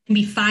there can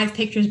be 5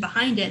 pictures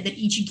behind it that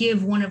each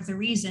give one of the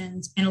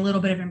reasons and a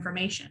little bit of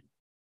information.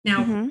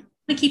 Now,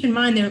 keep in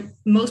mind that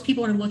most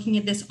people are looking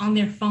at this on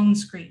their phone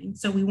screen.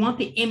 So we want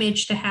the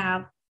image to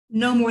have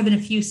no more than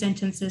a few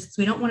sentences, because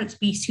we don't want it to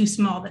be too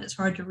small that it's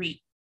hard to read.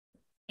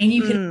 And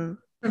you can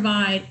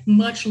provide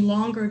much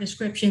longer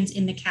descriptions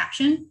in the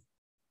caption,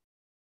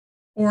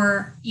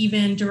 or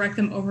even direct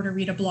them over to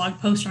read a blog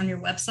post on your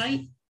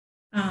website.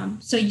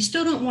 So you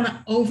still don't want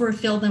to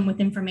overfill them with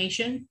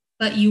information,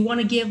 but you want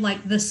to give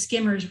like the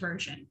skimmer's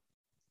version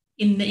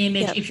in the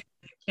image if you're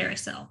doing a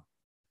carousel.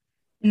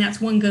 And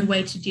that's one good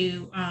way to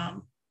do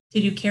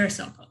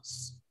carousel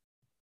posts.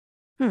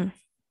 You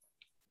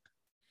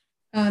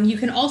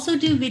can also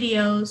do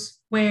videos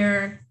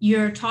where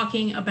you're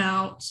talking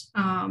about,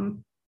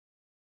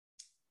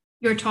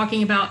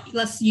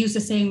 let's use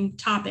the same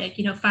topic,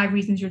 5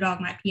 reasons your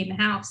dog might pee in the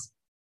house.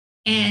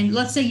 And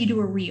let's say you do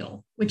a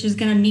reel, which is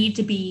going to need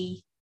to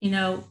be,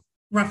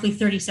 roughly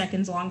 30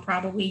 seconds long,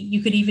 probably.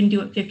 You could even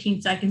do it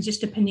 15 seconds, just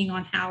depending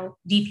on how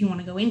deep you want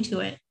to go into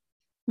it.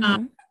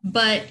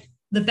 But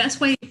the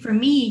best way for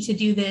me to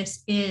do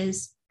this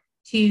is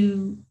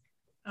to,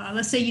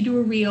 let's say you do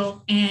a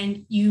reel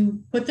and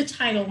you put the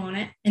title on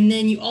it, and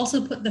then you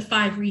also put the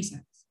 5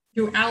 reasons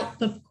throughout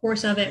the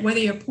course of it, whether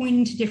you're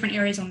pointing to different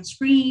areas on the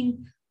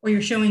screen or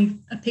you're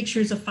showing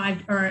pictures of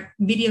 5 or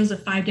videos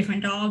of 5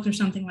 different dogs or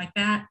something like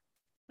that.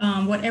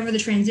 Whatever the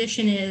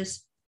transition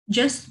is,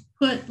 just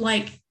put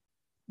like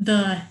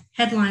the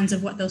headlines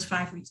of what those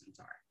 5 reasons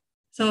are.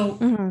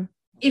 So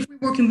if we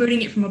were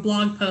converting it from a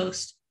blog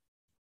post,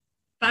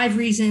 5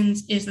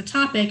 reasons is the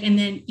topic, and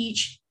then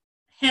each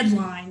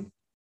headline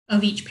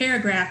of each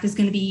paragraph is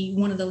going to be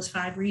one of those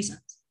 5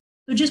 reasons.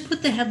 So just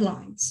put the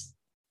headlines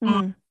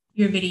on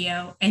your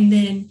video, and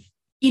then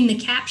in the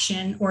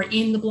caption or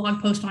in the blog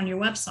post on your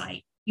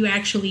website, you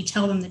actually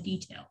tell them the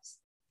details.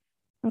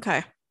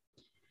 Okay.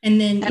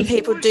 And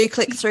people do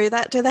click through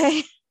that, do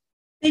they?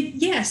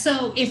 Yeah.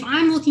 So if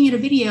I'm looking at a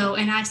video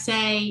and I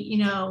say,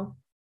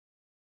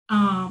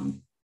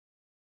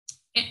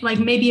 like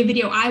maybe a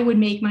video I would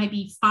make might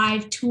be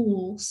 5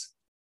 tools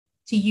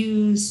to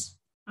use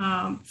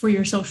for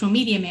your social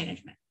media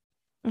management.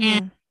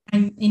 And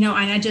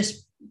I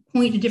just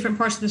point to different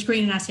parts of the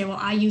screen and I say, well,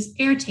 I use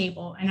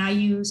Airtable and I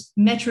use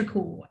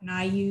Metricool and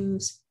I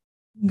use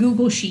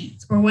Google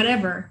Sheets or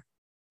whatever.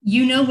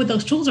 You know what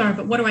those tools are,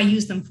 but what do I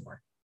use them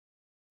for?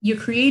 You're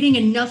creating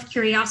enough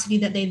curiosity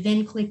that they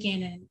then click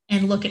in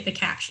and look at the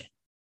caption.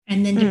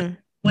 And then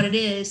what it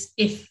is,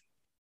 if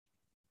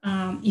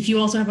you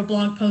also have a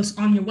blog post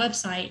on your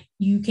website,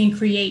 you can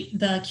create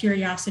the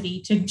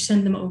curiosity to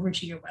send them over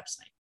to your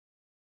website.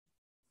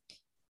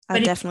 I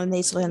definitely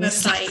need to learn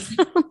this.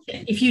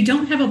 If you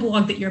don't have a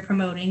blog that you're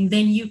promoting,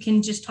 then you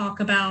can just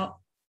talk about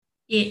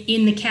it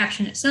in the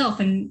caption itself.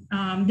 And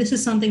this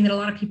is something that a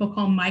lot of people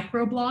call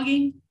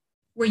microblogging,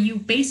 where you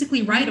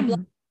basically write a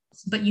blog,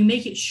 but you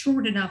make it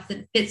short enough that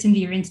it fits into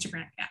your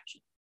Instagram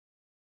caption.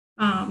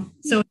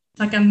 So it's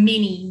like a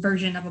mini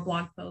version of a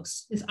blog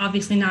post. It's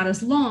obviously not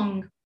as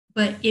long,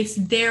 but it's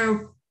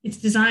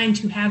designed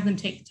to have them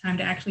take the time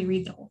to actually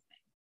read the whole thing.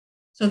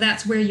 So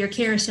that's where your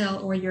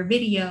carousel or your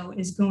video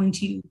is going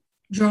to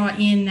draw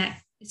in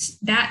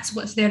that's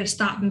what's there to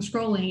stop them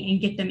scrolling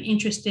and get them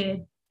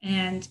interested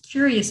and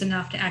curious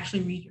enough to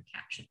actually read your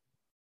caption.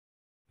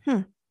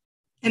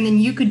 And then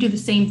you could do the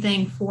same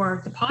thing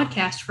for the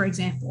podcast, for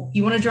example. If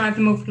you want to drive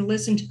them over to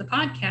listen to the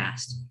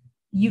podcast,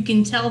 you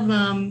can tell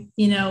them,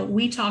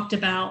 we talked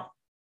about,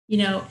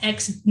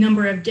 X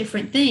number of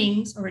different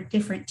things or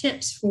different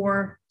tips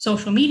for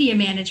social media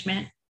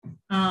management.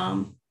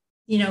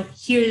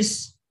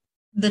 Here's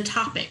the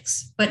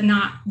topics, but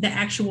not the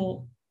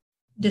actual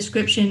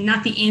description,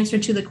 not the answer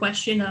to the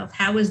question of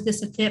how is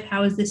this a tip?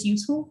 How is this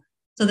useful?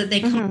 So that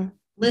they come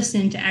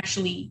listen to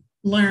actually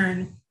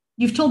learn.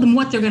 You've told them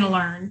what they're going to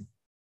learn,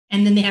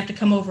 and then they have to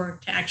come over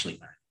to actually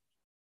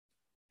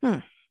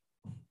learn.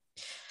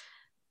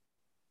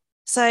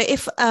 So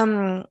if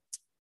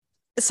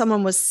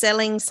someone was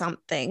selling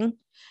something,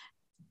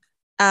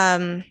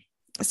 so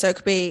it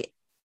could be,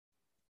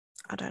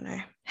 I don't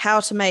know,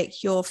 how to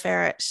make your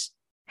ferret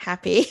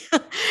happy,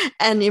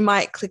 and you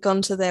might click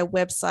onto their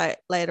website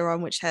later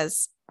on, which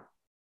has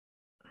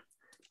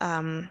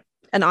an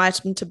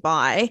item to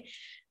buy.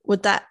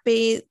 Would that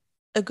be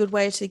a good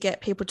way to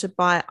get people to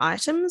buy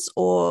items,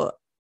 or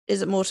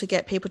is it more to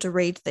get people to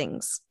read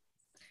things?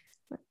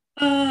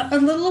 A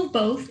little of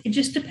both. It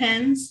just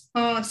depends.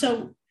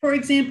 So, for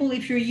example,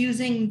 if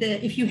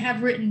you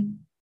have written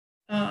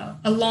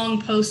a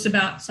long post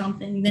about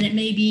something, then it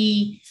may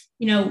be,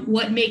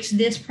 what makes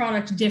this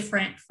product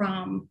different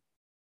from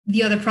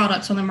the other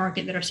products on the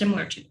market that are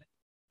similar to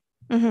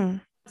it.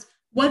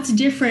 What's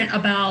different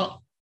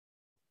about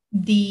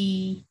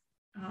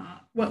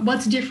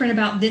what's different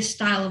about this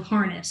style of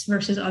harness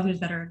versus others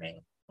that are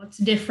available? What's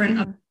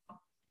different about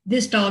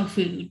this dog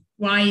food?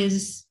 Why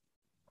is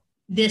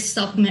this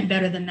supplement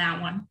better than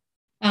that one?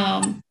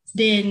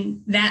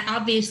 Then that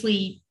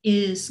obviously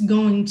is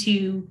going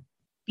to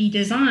be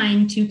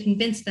designed to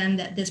convince them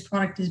that this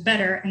product is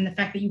better. And the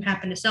fact that you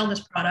happen to sell this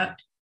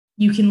product,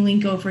 you can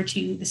link over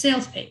to the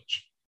sales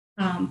page.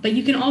 But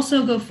you can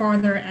also go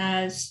farther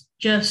as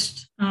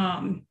just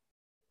oh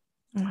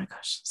my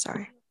gosh,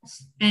 sorry.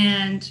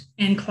 And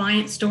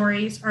client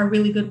stories are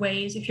really good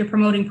ways if you're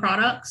promoting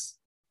products.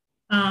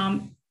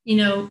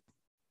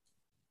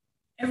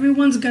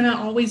 Everyone's going to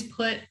always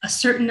put a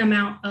certain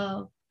amount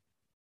of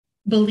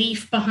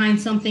belief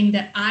behind something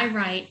that I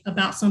write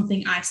about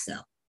something I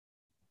sell.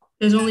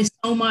 There's only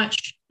so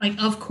much,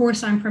 of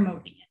course I'm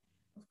promoting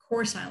it. Of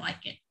course I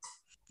like it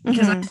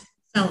because I'm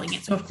selling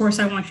it. So of course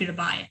I want you to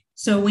buy it.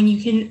 So when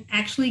you can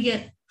actually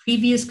get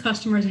previous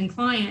customers and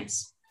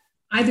clients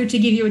either to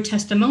give you a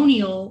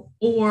testimonial,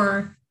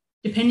 or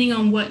depending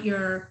on what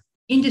your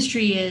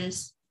industry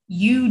is,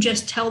 you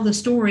just tell the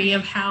story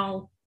of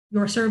how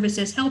your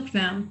services helped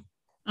them.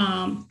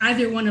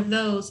 Either one of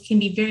those can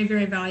be very,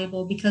 very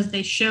valuable because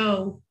they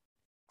show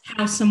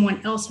how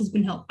someone else has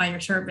been helped by your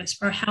service,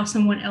 or how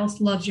someone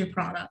else loves your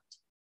product,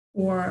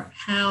 or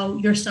how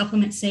your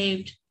supplement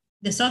saved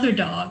this other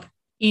dog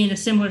in a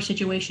similar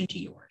situation to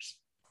yours.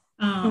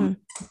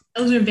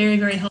 Those are very,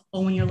 very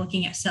helpful when you're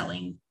looking at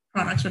selling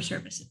products or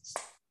services.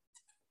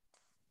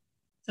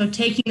 So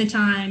taking the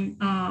time,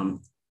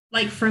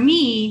 for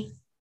me,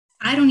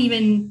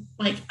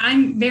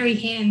 I'm very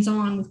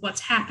hands-on with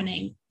what's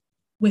happening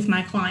with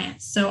my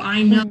clients. So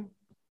I know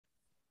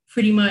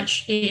pretty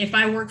much, if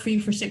I work for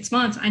you for 6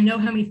 months, I know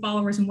how many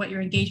followers and what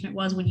your engagement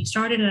was when you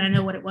started, and I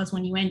know what it was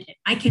when you ended.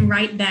 I can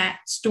write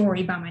that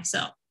story by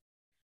myself.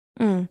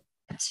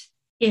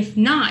 If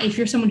not, if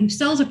you're someone who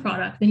sells a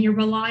product, then you're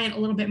reliant a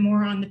little bit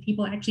more on the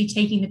people actually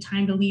taking the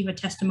time to leave a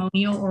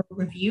testimonial or a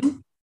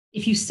review.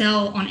 If you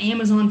sell on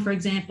Amazon, for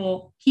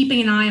example, keeping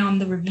an eye on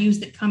the reviews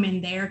that come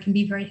in there can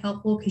be very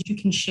helpful, because you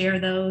can share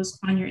those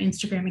on your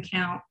Instagram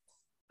account.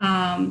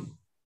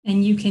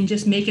 And you can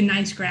just make a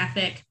nice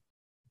graphic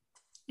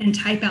and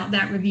type out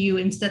that review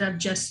instead of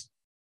just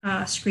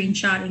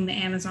screenshotting the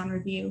Amazon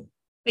review.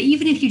 But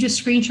even if you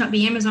just screenshot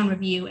the Amazon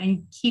review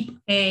and keep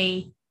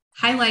a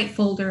highlight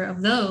folder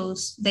of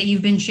those that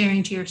you've been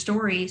sharing to your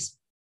stories,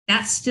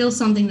 that's still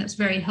something that's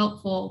very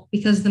helpful,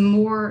 because the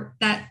more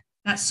that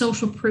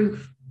social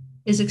proof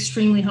is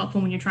extremely helpful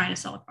when you're trying to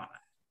sell a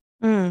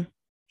product.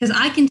 Because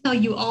I can tell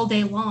you all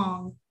day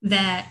long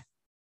that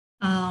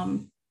I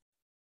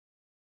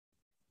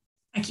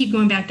keep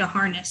going back to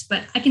harness,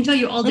 but I can tell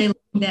you all day long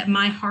that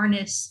my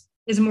harness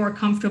is more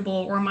comfortable,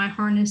 or my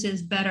harness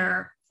is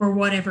better for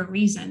whatever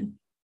reason.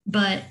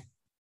 But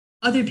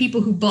other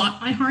people who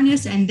bought my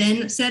harness and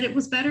then said it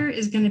was better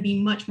is going to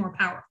be much more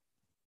powerful.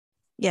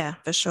 Yeah,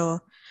 for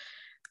sure.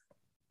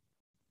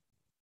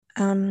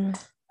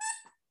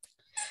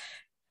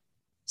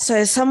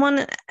 So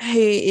someone who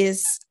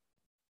is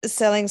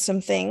selling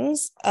some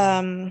things,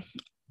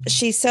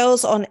 she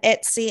sells on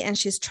Etsy and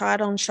she's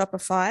tried on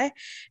Shopify,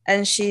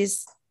 and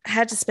she's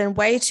had to spend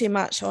way too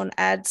much on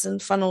ads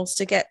and funnels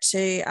to get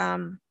to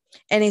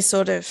any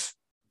sort of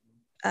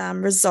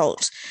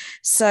result.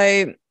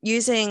 So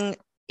using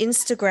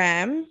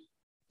Instagram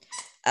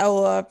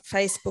or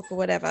Facebook or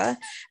whatever,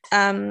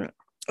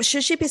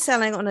 should she be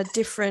selling on a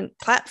different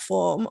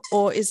platform,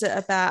 or is it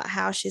about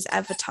how she's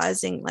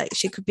advertising? Like,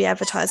 she could be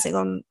advertising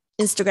on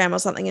Instagram or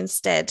something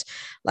instead.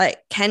 Like,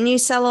 can you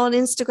sell on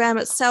Instagram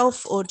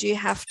itself, or do you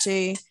have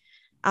to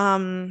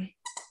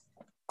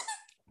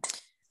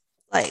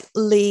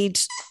lead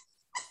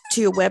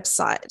to your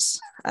website?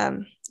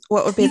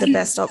 What would be the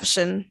best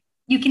option?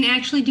 You can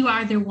actually do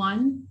either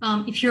one.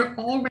 If you're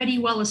already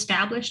well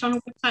established on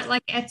a website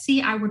like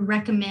Etsy, I would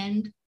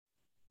recommend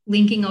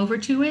linking over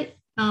to it.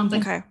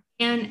 Okay.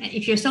 And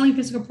if you're selling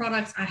physical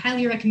products, I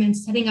highly recommend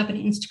setting up an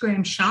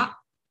Instagram shop.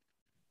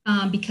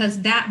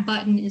 because that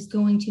button is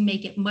going to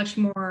make it much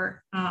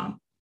more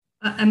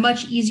a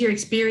much easier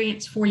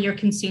experience for your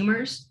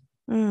consumers.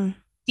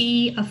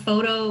 See a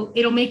photo,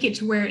 it'll make it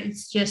to where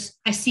it's just,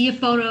 I see a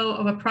photo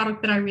of a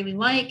product that I really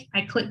like,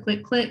 I click,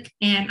 click, click,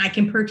 and I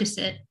can purchase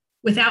it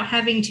without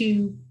having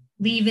to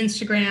leave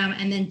Instagram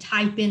and then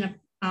type in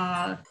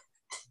a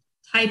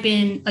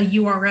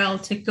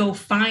URL to go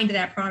find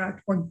that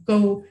product or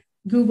go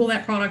Google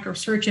that product or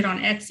search it on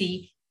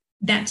Etsy.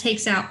 That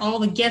takes out all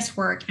the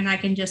guesswork, and I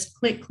can just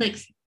click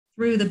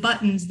through the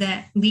buttons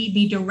that lead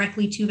me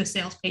directly to the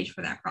sales page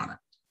for that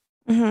product.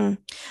 I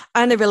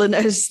only really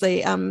noticed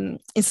the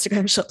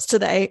Instagram shops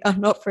today.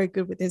 I'm not very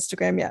good with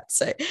Instagram yet,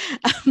 so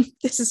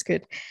this is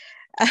good.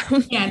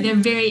 Yeah, they're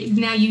very,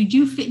 now you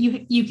do fit,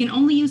 you can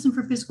only use them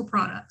for physical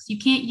products. You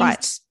can't use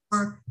them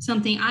for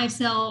something I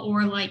sell,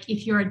 or like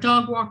if you're a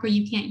dog walker,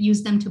 you can't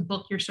use them to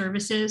book your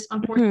services.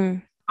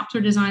 Unfortunately, shops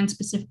are designed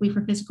specifically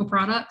for physical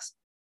products.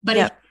 But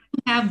if you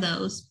have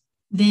those,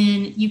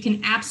 then you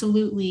can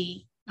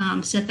absolutely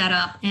set that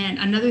up. And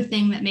another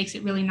thing that makes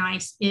it really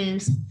nice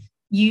is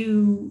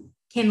you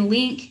can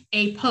link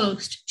a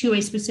post to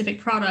a specific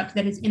product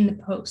that is in the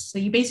post. So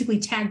you basically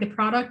tag the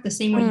product the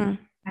same way you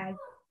tag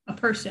a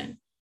person.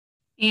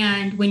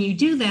 And when you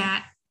do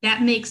that,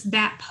 that makes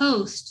that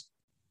post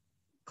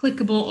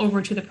clickable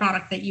over to the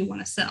product that you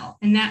want to sell.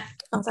 And that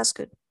that's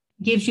good.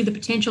 Gives you the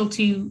potential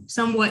to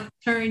somewhat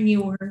turn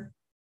your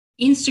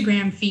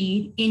Instagram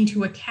feed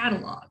into a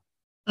catalog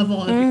of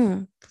all of your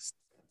products.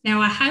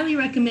 Now, I highly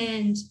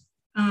recommend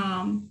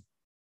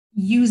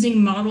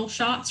using model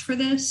shots for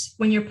this.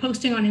 When you're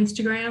posting on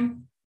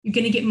Instagram, you're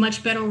going to get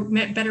much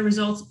better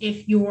results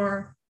if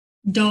your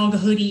dog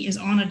hoodie is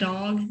on a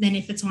dog than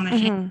if it's on a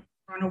hen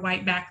or on a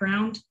white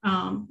background.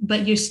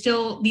 But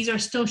these are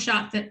still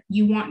shots that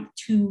you want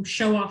to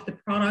show off the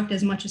product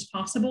as much as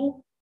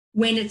possible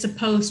when it's a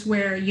post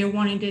where you're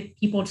wanting to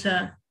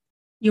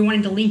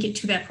link it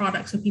to that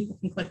product so people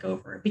can click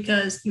over,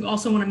 because you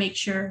also want to make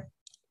sure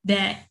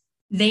that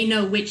they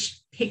know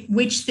which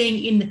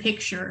thing in the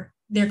picture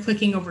they're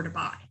clicking over to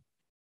buy.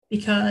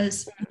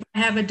 Because if I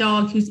have a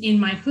dog who's in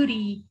my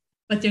hoodie,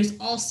 but there's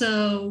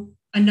also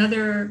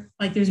another,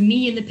 like there's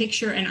me in the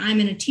picture and I'm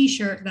in a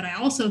t-shirt that I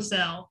also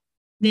sell,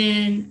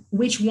 then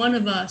which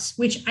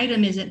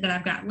item is it that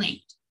I've got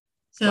linked?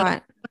 So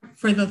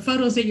for the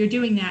photos that you're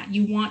doing that,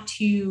 you want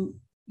to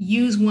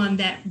use one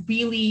that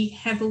really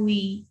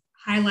heavily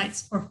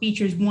highlights or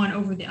features one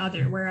over the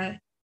other, where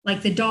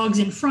like the dog's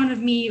in front of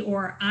me,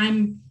 or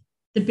I'm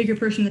the bigger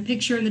person in the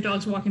picture and the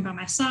dog's walking by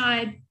my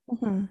side.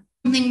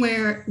 Something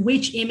where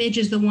which image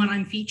is the one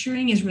I'm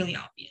featuring is really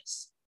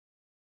obvious.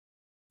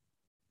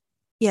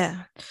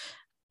 Yeah,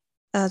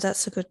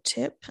 that's a good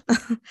tip.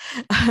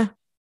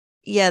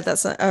 Yeah,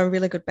 that's a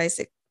really good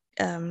basic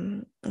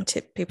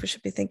tip people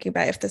should be thinking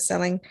about if they're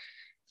selling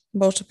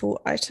multiple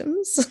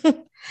items.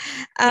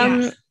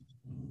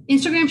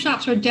 Instagram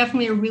shops are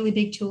definitely a really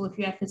big tool if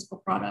you have physical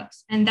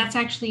products. And that's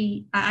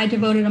actually, I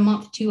devoted a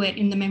month to it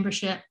in the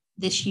membership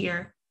this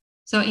year.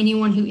 So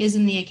anyone who is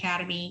in the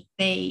academy,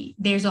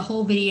 there's a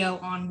whole video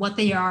on what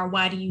they are,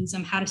 why to use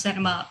them, how to set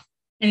them up.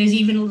 And there's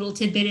even a little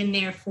tidbit in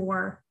there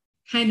for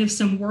kind of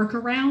some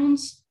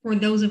workarounds for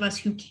those of us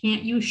who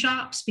can't use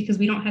shops because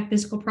we don't have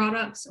physical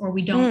products, or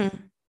we don't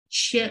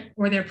ship,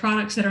 or they're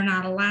products that are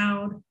not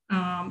allowed.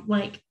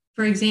 Like,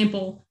 for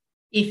example,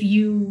 if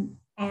you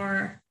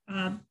are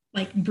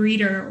like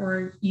breeder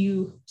or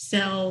you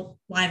sell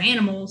live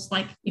animals,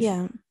 like if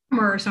you're a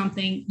farmer or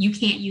something, you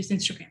can't use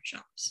Instagram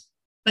shops.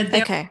 But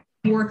there are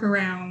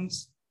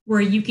workarounds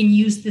where you can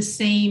use the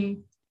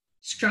same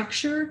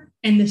structure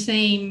and the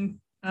same,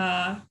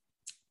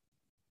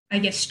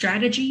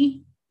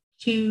 strategy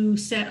to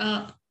set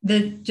up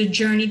the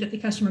journey that the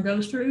customer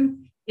goes through.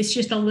 It's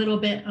just a little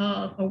bit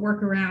of a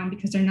workaround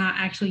because they're not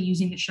actually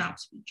using the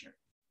shops feature.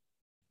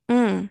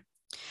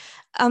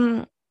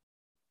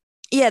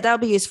 Yeah, that'll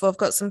be useful. I've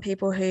got some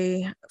people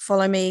who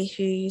follow me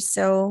who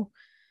sell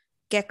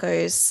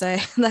geckos, so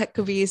that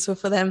could be useful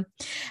for them.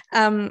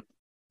 I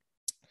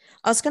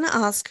was going to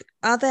ask,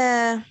 are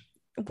there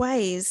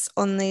ways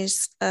on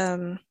these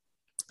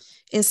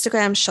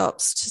Instagram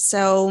shops to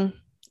sell?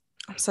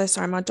 I'm so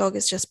sorry, my dog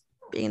is just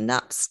being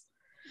nuts.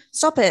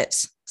 Stop it.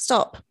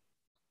 Stop.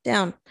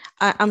 Down.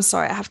 I'm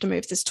sorry, I have to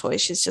move this toy.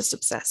 She's just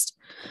obsessed.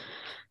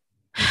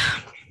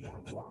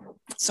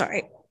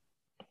 Sorry.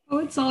 Oh,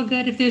 it's all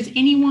good. If there's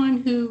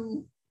anyone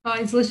who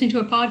is listening to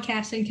a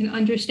podcast and can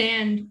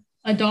understand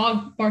a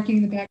dog barking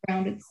in the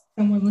background, it's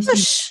someone listening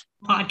to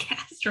a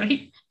podcast,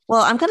 right?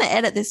 Well, I'm going to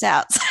edit this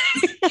out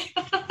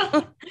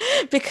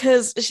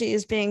because she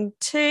is being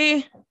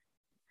too...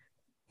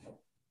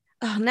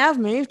 Oh, now I've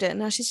moved it.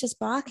 Now she's just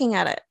barking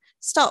at it.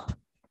 Stop.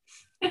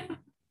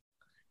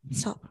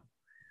 Stop.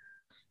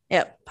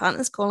 Yep,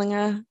 partner's calling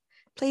her.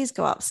 Please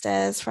go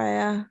upstairs,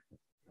 Freya.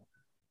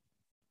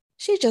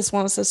 She just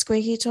wants a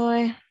squeaky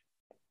toy.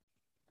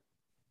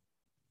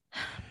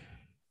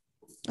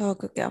 Oh,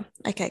 good girl.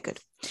 Okay, good.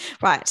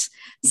 Right.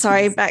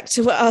 Sorry, back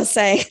to what I was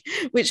saying,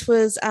 which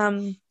was,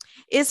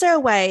 is there a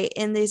way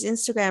in these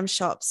Instagram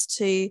shops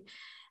to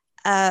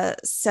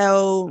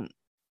sell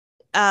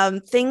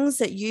things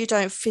that you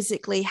don't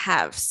physically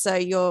have.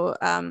 So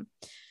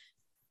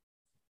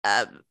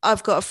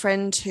I've got a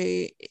friend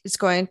who is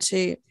going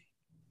to,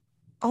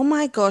 oh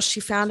my gosh, she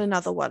found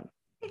another one.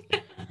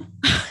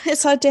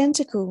 It's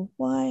identical.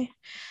 Why?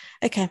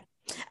 Okay.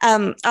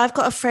 I've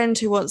got a friend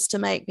who wants to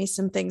make me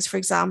some things, for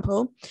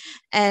example,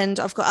 and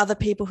I've got other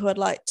people who I'd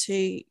like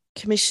to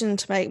commission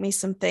to make me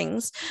some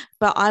things,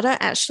 but I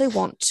don't actually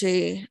want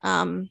to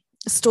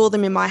store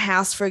them in my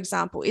house, for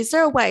example. Is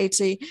there a way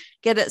to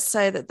get it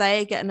so that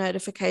they get a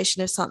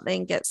notification if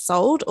something gets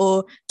sold,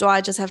 or do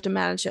I just have to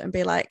manage it and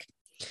be like,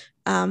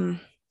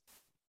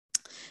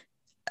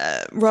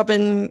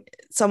 Robin,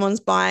 someone's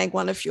buying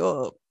one of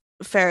your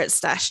ferret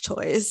stash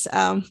toys.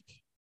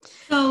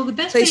 So the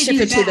best please way ship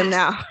to it to them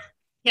now.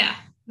 Yeah,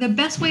 the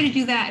best way to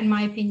do that, in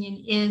my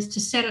opinion, is to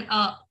set it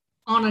up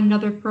on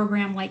another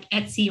program like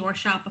Etsy or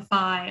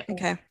Shopify.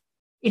 Okay. Or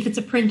if it's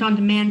a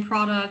print-on-demand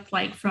product,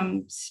 like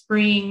from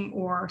Spring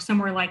or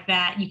somewhere like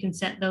that, you can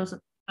set those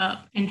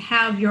up and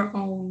have your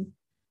own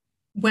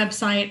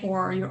website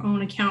or your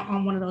own account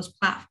on one of those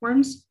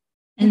platforms,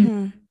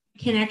 and you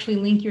can actually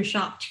link your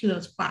shop to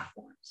those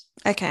platforms.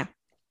 Okay.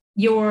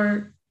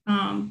 You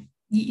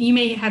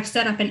may have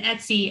set up an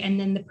Etsy, and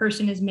then the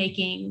person is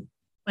making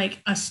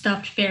like a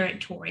stuffed ferret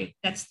toy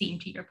that's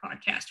themed to your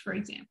podcast, for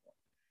example.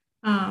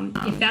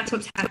 If that's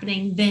what's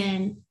happening,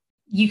 then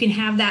you can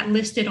have that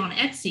listed on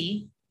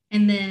Etsy,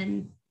 and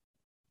then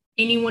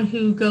anyone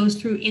who goes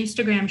through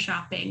Instagram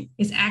shopping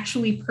is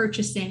actually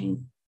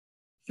purchasing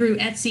through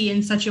Etsy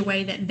in such a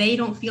way that they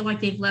don't feel like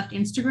they've left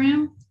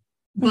Instagram,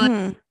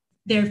 but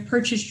they've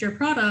purchased your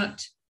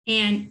product,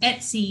 and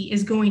Etsy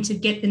is going to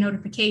get the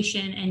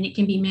notification, and it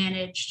can be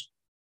managed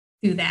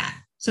through that,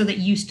 so that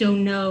you still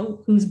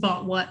know who's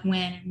bought what,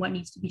 when, and what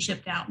needs to be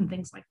shipped out and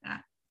things like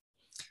that.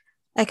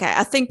 Okay,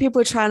 I think people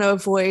are trying to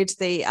avoid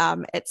the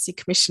Etsy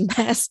commission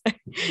there,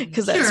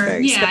 because that's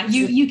very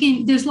expensive. You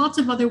can. There's lots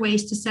of other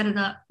ways to set it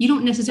up. You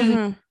don't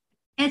necessarily.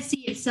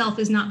 Etsy itself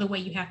is not the way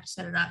you have to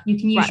set it up. You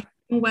can use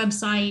your own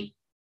website.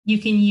 You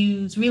can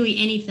use really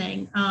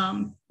anything.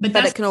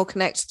 But it can all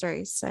connect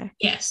through. So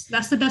yes,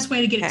 that's the best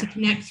way to get it to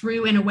connect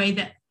through in a way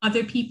that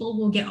other people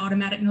will get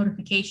automatic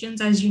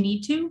notifications as you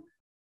need to.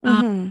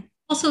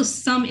 Also,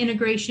 some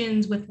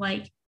integrations with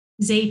like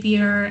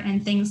Zapier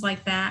and things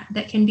like that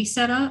can be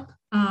set up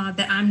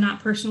that I'm not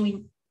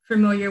personally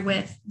familiar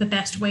with the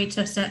best way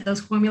to set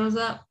those formulas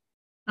up.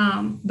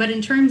 But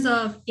in terms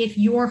of if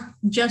you're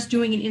just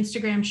doing an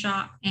Instagram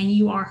shop and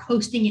you are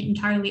hosting it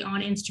entirely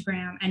on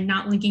Instagram and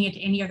not linking it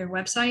to any other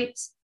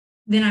websites,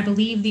 then I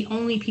believe the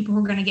only people who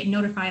are going to get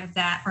notified of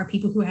that are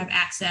people who have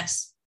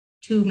access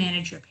to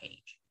manage your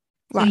page.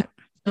 So you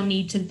don't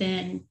need to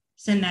then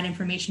send that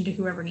information to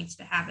whoever needs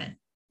to have it.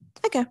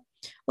 Okay.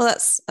 Well,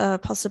 that's a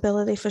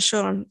possibility for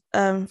sure,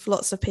 for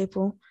lots of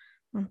people,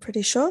 I'm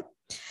pretty sure.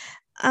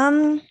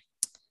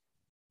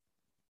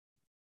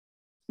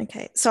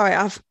 Okay,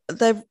 sorry,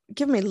 they've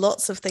given me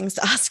lots of things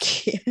to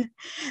ask you.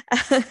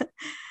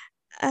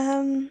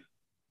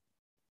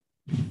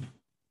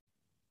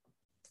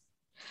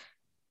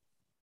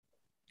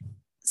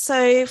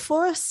 So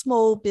for a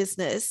small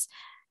business,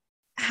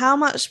 how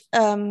much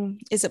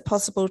is it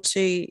possible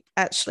to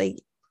actually,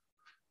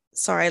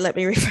 sorry, let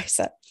me rephrase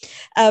that.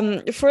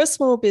 For a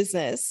small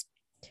business,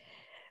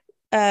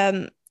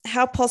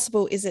 how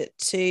possible is it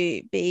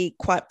to be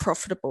quite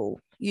profitable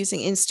using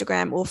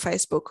Instagram or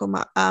Facebook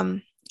or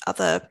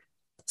other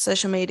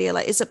social media?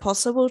 Like, is it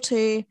possible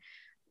to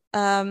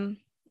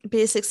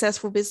be a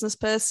successful business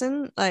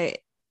person,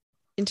 like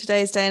in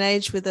today's day and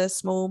age with a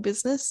small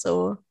business?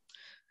 Or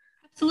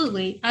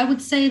absolutely, I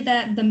would say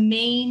that the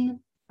main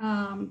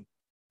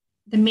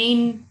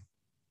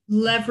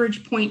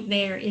leverage point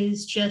there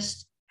is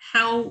just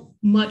how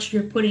much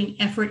you're putting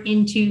effort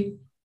into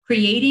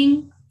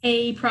creating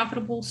a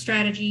profitable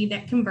strategy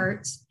that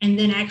converts, and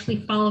then actually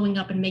following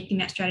up and making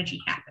that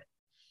strategy happen.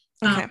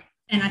 Okay.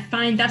 And I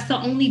find that's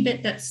the only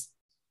bit that's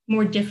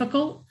more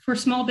difficult for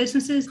small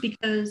businesses,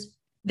 because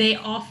they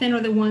often are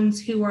the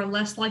ones who are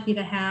less likely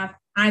to have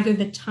either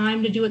the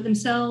time to do it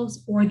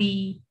themselves or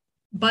the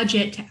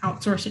budget to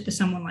outsource it to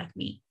someone like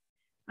me.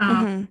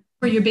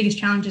 Where your biggest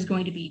challenge is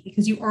going to be,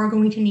 because you are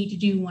going to need to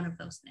do one of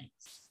those things.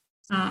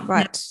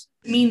 Right.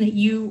 Mean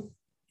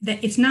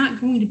that it's not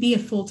going to be a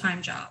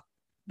full-time job,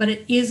 but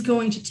it is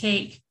going to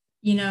take,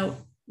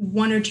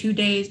 1 or 2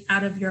 days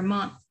out of your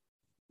month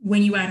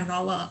when you add it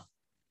all up.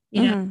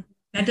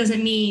 That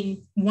doesn't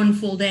mean one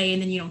full day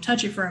and then you don't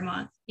touch it for a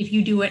month. If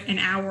you do it an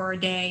hour a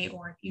day,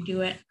 or if you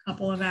do it a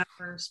couple of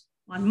hours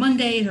on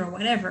Mondays or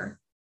whatever,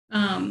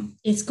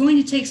 it's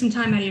going to take some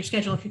time out of your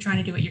schedule if you're trying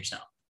to do it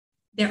yourself.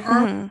 There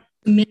are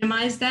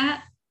minimize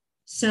that.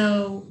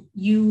 So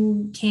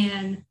you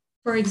can,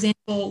 for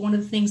example, one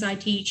of the things I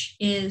teach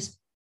is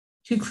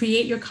to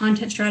create your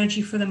content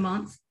strategy for the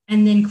month,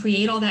 and then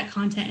create all that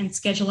content and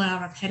schedule it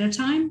out ahead of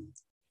time.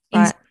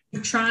 Right.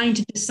 You're trying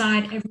to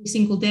decide every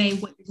single day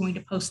what you're going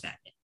to post that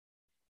day.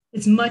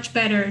 It's much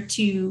better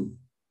to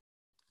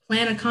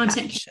plan a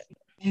content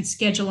and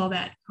schedule all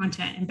that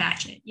content and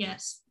batch it.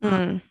 Yes.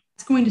 That's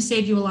going to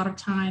save you a lot of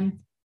time.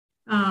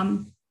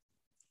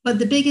 But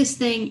the biggest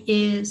thing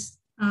is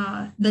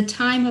the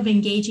time of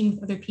engaging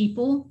with other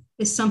people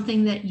is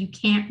something that you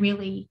can't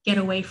really get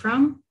away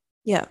from.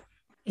 Yeah.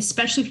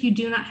 Especially if you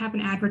do not have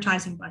an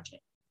advertising budget,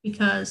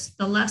 because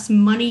the less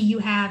money you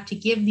have to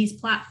give these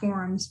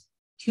platforms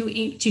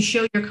to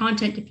show your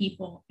content to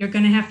people, you're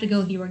going to have to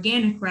go the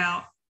organic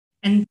route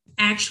and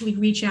actually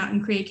reach out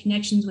and create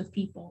connections with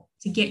people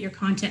to get your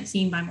content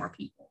seen by more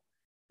people.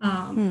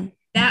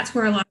 That's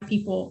where a lot of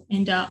people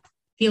end up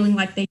feeling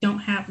like they don't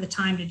have the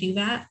time to do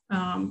that.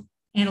 And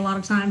a lot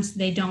of times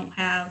they don't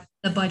have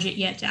the budget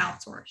yet to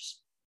outsource.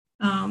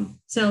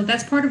 So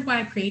that's part of why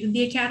I created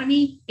the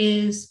Academy.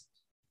 Is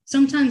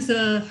sometimes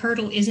the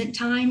hurdle isn't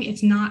time.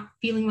 It's not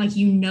feeling like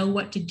you know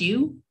what to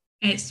do.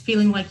 And it's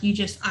feeling like you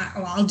just,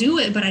 I'll do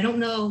it, but I don't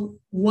know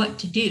what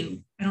to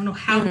do. I don't know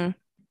how. Mm-hmm.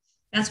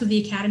 That's where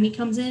the Academy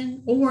comes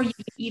in. Or you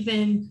can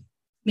even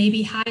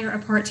maybe hire a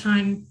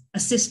part-time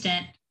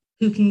assistant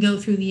who can go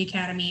through the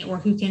Academy, or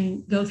who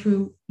can go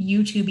through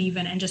YouTube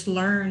even and just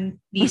learn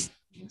these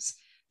things.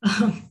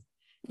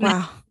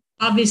 Wow.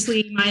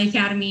 Obviously, my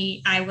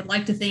Academy, I would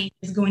like to think,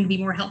 is going to be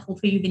more helpful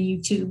for you than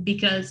YouTube,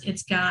 because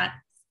it's got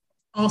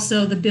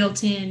also the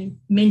built-in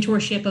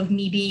mentorship of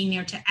me being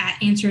there to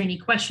answer any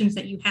questions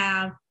that you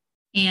have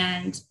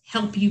and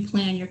help you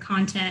plan your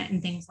content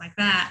and things like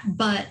that.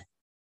 But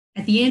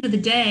at the end of the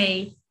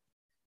day,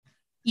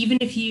 even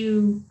if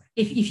you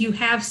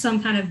have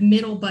some kind of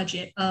middle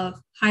budget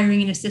of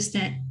hiring an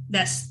assistant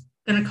that's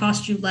going to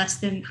cost you less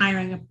than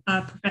hiring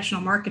a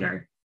professional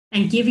marketer,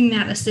 and giving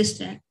that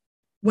assistant,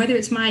 whether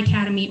it's my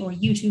Academy or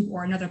YouTube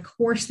or another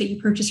course that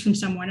you purchase from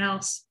someone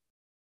else,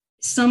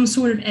 some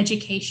sort of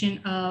education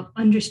of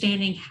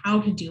understanding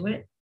how to do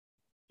it,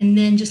 and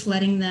then just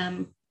letting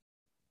them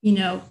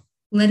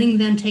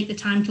take the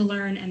time to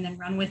learn and then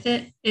run with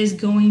it, is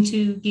going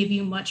to give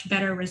you much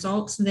better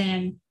results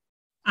than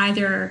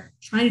either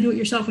trying to do it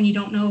yourself when you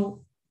know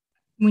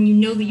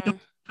that you don't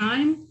have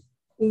time,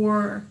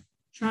 or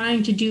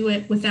trying to do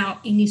it without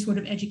any sort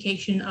of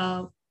education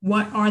of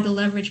what are the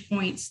leverage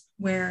points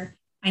where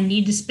I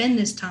need to spend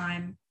this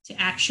time to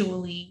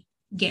actually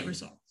get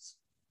results.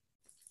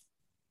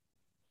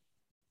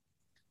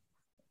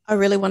 I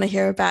really want to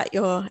hear about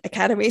your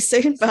Academy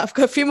soon, but I've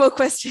got a few more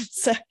questions.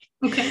 So.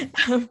 Okay.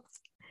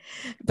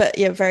 But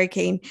yeah, very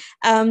keen.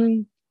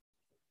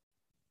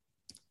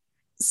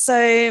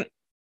 So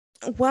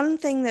one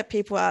thing that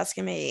people are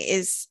asking me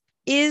is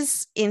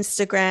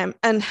Instagram,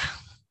 and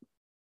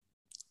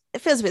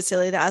it feels a bit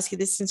silly to ask you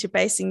this since you're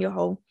basing your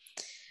whole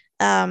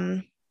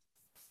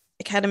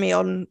Academy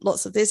on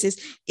lots of this,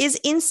 is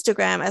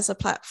Instagram as a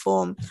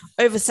platform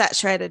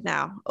oversaturated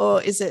now,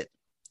 or is it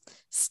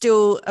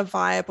still a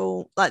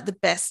viable, like the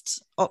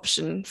best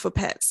option for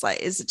pets? Like,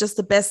 is it just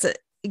the best that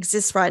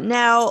exists right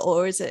now,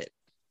 or is it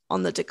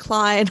on the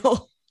decline?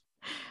 Or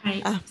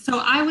right.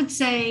 So I would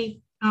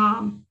say,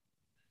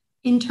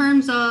 in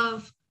terms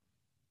of,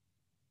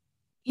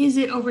 is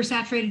it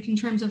oversaturated in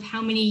terms of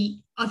how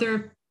many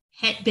other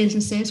pet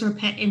businesses or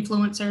pet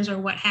influencers or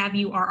what have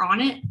you are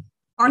on it?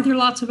 Are there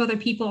lots of other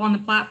people on the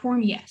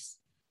platform? Yes.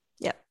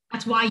 Yeah.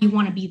 That's why you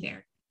want to be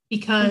there,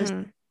 because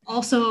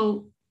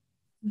also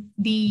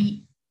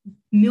the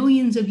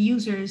millions of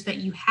users that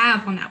you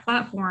have on that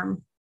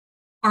platform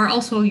are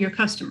also your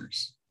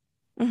customers.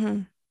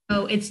 Mm-hmm.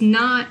 So it's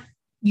not,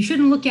 you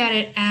shouldn't look at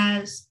it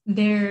as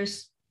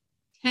there's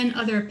 10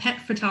 other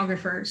pet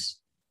photographers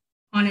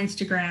on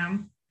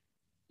Instagram.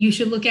 You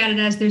should look at it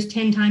as there's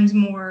 10 times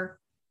more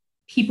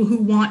people who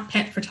want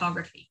pet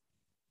photography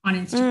on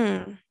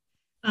Instagram.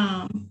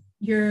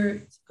 You're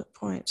good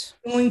point.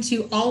 Going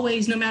to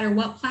always, no matter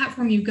what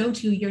platform you go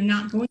to, you're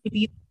not going to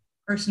be the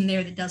person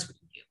there that does what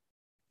you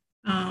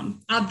do.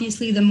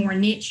 Obviously, the more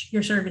niche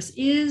your service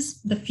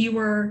is, the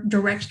fewer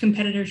direct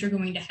competitors you're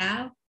going to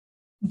have.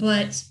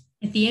 But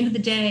at the end of the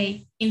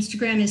day,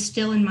 Instagram is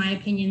still, in my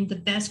opinion, the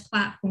best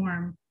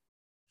platform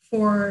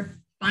for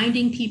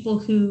finding people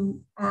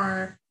who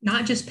are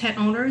not just pet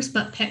owners,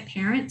 but pet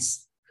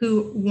parents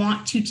who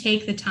want to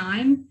take the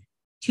time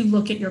to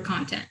look at your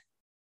content.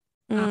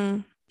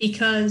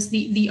 Because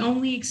the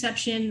only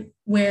exception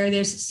where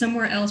there's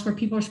somewhere else where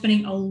people are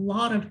spending a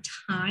lot of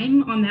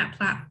time on that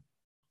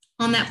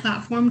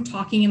platform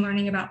talking and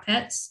learning about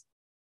pets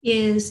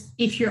is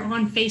if you're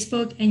on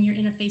Facebook and you're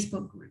in a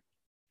Facebook group.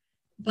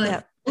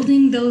 But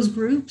building those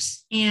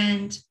groups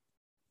and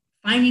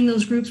finding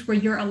those groups where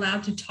you're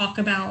allowed to talk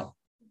about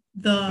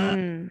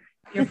your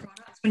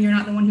products when you're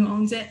not the one who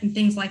owns it and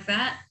things like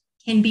that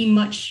can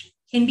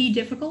be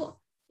difficult.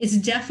 It's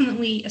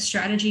definitely a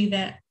strategy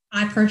that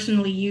I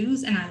personally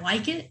use and I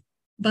like it,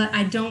 but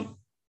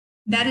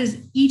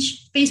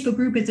each Facebook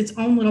group is its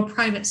own little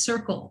private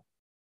circle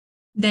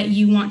that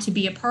you want to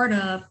be a part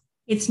of.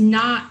 It's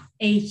not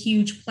a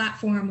huge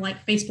platform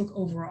like Facebook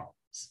overall.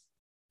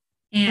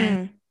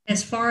 And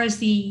as far as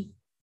the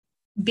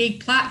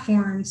big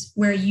platforms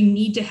where you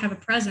need to have a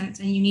presence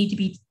and you need to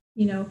be,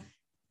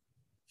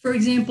 for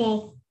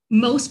example,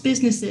 most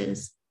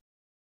businesses,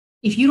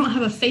 if you don't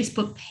have a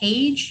Facebook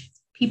page,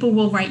 people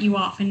will write you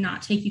off and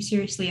not take you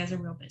seriously as a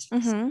real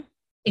business. Mm-hmm.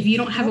 If you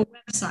don't have a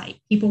website,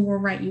 people will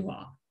write you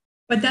off.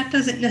 But that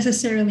doesn't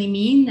necessarily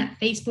mean that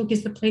Facebook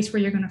is the place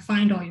where you're going to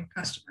find all your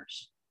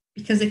customers,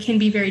 because it can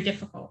be very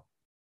difficult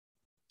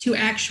to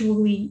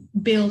actually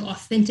build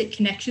authentic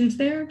connections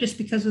there just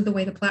because of the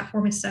way the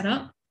platform is set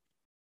up.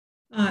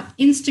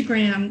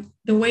 Instagram,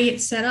 the way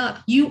it's set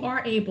up, you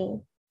are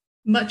able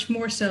much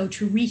more so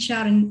to reach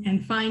out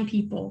and find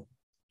people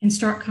and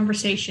start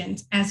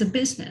conversations as a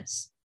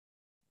business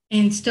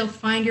and still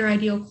find your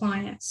ideal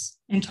clients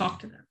and talk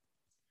to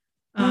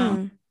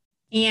them.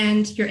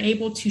 And you're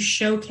able to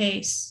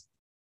showcase,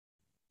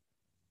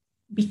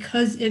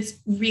 because it's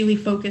really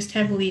focused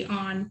heavily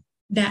on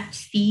that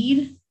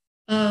feed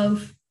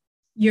of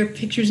your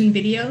pictures and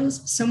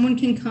videos, someone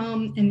can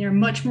come and they're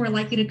much more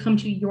likely to come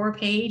to your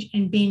page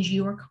and binge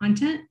your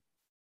content.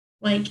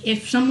 Like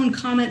if someone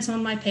comments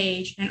on my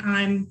page and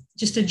I'm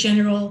just a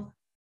general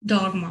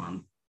dog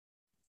mom,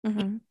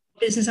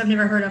 business I've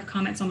never heard of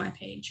comments on my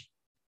page.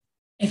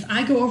 If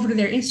I go over to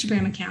their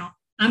Instagram account,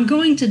 I'm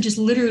going to just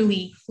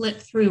literally flip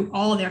through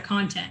all of their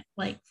content,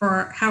 like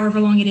for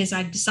however long it is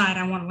I decide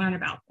I want to learn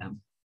about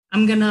them.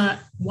 I'm going to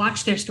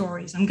watch their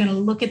stories. I'm going to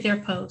look at their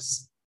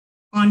posts.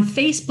 On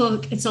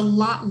Facebook, it's a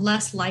lot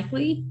less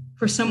likely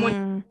for someone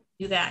to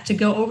do that, to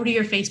go over to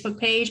your Facebook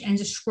page and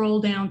just scroll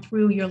down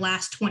through your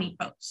last 20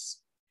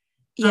 posts.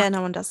 Yeah,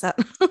 no one does that.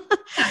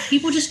 Yeah,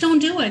 people just don't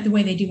do it the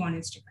way they do on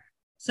Instagram.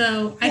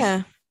 So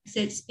I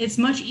think it's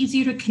much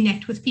easier to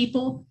connect with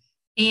people.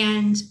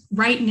 And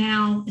right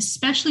now,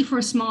 especially for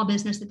a small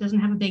business that doesn't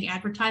have a big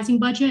advertising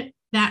budget,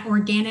 that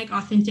organic,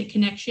 authentic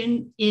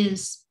connection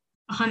is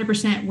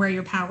 100% where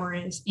your power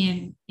is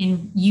in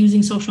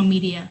using social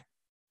media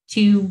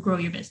to grow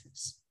your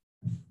business.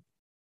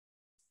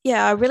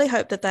 Yeah, I really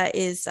hope that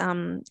is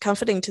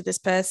comforting to this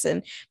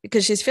person,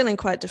 because she's feeling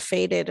quite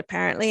defeated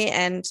apparently.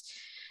 And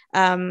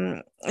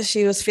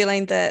she was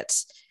feeling that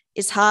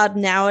it's hard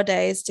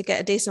nowadays to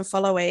get a decent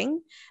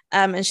following,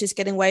 and she's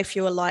getting way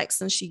fewer likes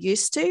than she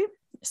used to.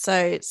 So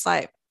it's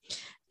like,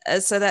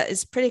 so that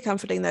is pretty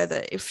comforting though,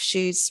 that if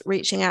she's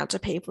reaching out to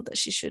people, that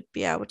she should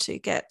be able to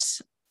get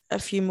a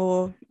few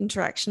more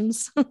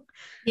interactions.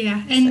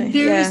 Yeah.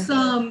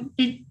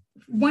 And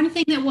one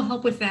thing that will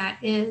help with that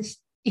is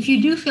if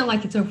you do feel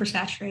like it's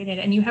oversaturated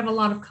and you have a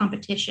lot of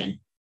competition,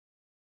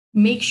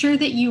 make sure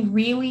that you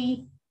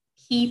really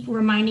keep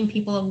reminding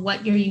people of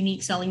what your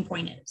unique selling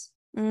point is.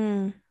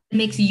 It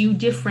makes you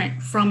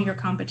different from your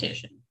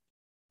competition.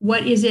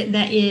 What is it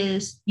that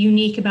is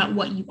unique about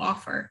what you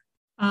offer?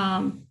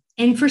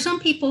 And for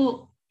some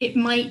people, it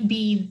might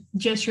be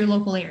just your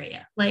local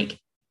area. Like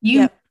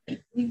you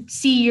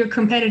see your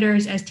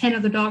competitors as 10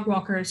 other dog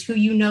walkers who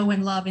you know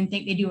and love and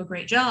think they do a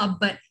great job,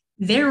 but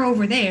they're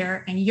over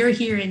there and you're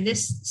here in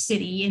this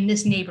city, in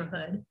this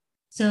neighborhood.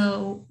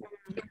 So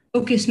your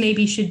focus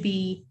maybe should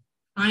be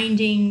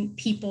finding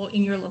people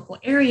in your local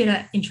area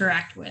to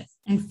interact with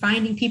and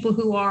finding people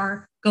who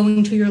are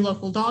going to your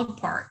local dog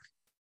park.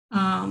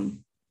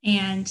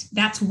 And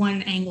that's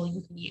one angle you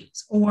can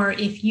use. Or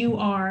if you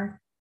are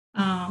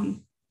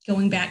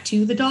going back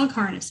to the dog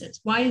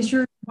harnesses, why is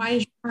your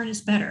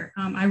harness better?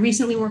 I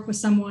recently worked with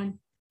someone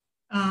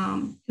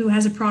who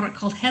has a product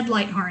called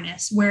Headlight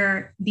Harness,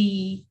 where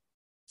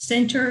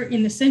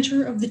in the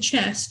center of the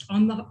chest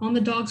on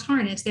the dog's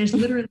harness, there's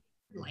literally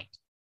a headlight,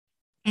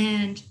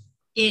 and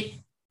it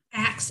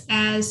acts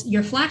as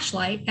your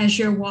flashlight as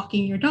you're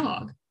walking your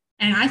dog.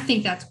 And I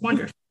think that's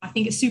wonderful. I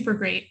think it's super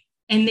great.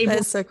 And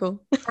that's so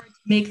cool.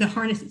 Make the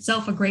harness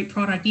itself a great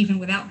product even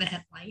without the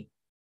headlight.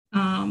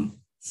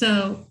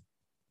 So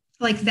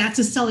like that's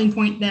a selling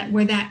point, that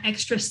where that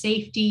extra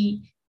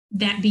safety,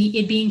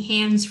 it being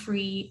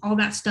hands-free, all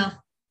that stuff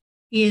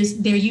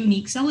is their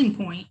unique selling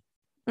point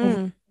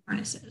over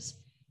harnesses.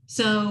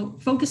 So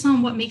focus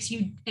on what makes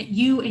you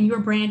and your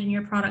brand and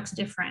your products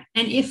different.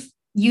 And if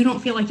you don't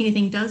feel like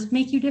anything does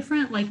make you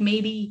different, like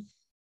maybe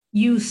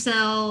you're a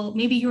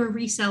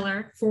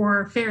reseller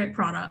for ferret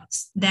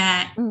products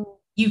that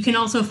you can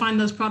also find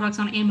those products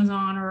on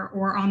Amazon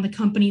or on the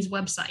company's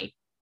website.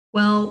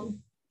 Well,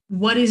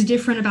 what is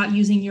different about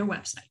using your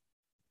website?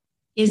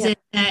 Is it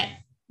that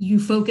you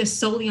focus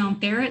solely on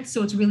ferrets,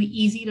 so it's really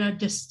easy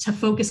to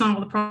focus on all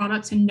the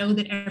products and know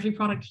that every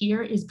product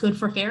here is good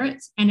for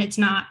ferrets? And it's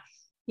not,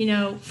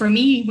 for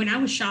me, when I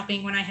was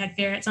shopping, when I had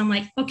ferrets, I'm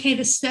like, okay,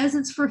 this says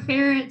it's for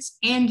ferrets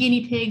and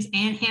guinea pigs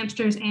and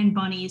hamsters and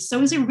bunnies.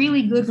 So is it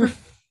really good for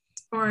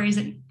or is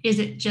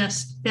it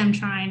just them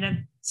trying to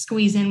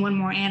squeeze in one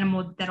more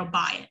animal that'll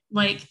buy it?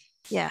 Like,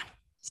 yeah.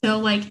 So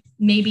like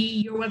maybe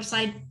your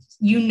website,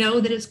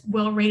 that it's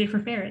well rated for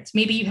ferrets.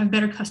 Maybe you have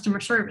better customer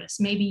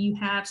service. Maybe you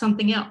have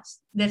something else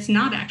that's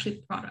not actually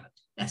the product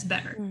that's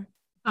better.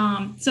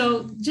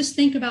 So just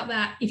think about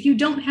that. If you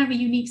don't have a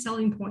unique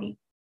selling point,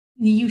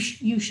 you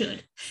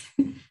should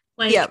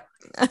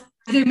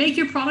either make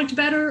your product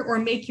better or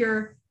make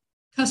your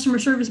customer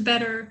service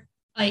better,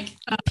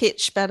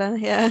 pitch better.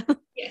 Yeah,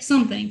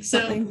 something.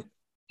 So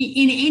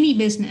in any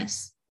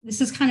business, this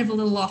is kind of a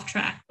little off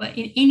track, but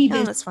in any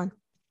business, that's fine.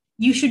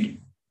 You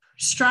should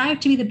strive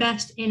to be the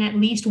best in at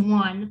least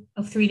one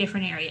of three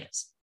different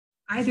areas.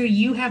 Either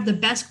you have the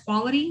best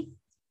quality,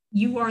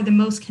 you are the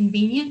most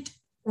convenient,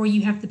 or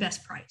you have the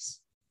best price.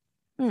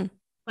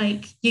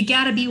 Like, you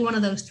got to be one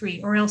of those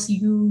three, or else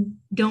you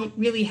don't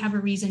really have a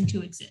reason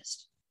to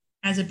exist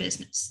as a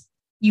business.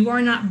 You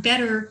are not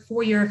better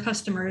for your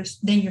customers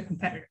than your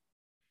competitor.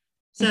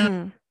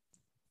 So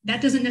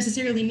that doesn't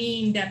necessarily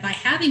mean that by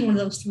having one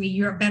of those three,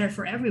 you're better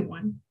for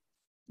everyone.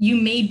 You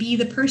may be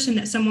the person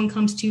that someone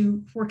comes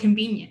to for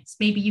convenience.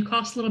 Maybe you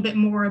cost a little bit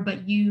more,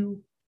 but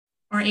you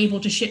are able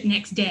to ship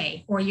next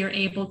day, or you're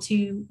able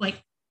to,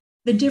 like,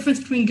 the difference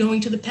between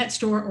going to the pet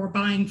store or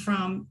buying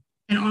from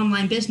an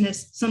online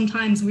business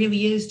sometimes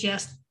really is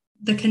just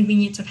the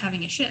convenience of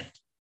having it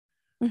shipped.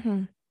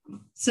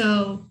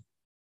 So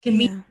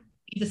convenience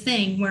could be the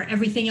thing where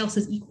everything else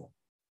is equal,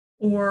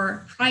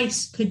 or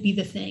price could be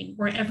the thing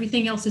where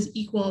everything else is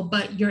equal,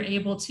 but you're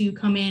able to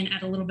come in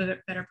at a little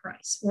bit better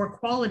price, or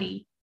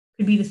quality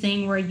could be the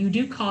thing where you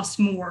do cost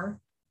more,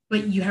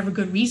 but you have a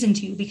good reason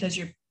to, because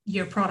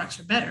your products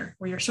are better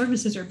or your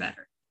services are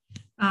better.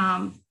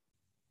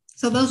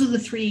 So those are the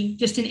three,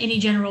 just in any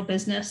general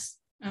business.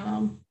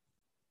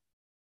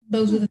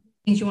 Those are the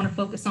things you want to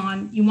focus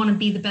on. You want to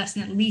be the best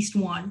in at least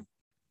one,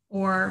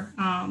 or,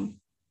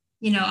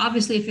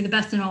 obviously if you're the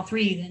best in all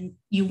three, then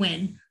you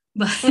win,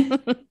 but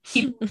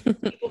people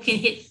can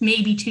hit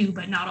maybe two,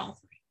 but not all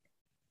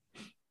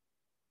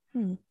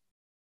three.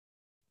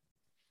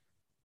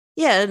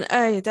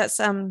 Yeah, that's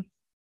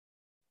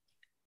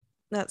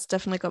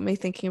definitely got me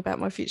thinking about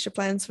my future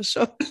plans for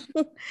sure.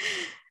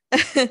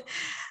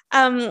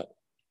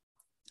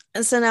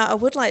 So now I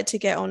would like to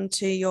get on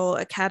to your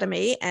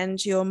academy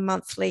and your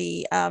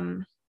monthly,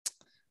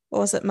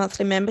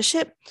 monthly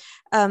membership.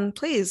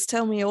 Please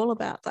tell me all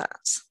about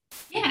that.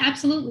 Yeah,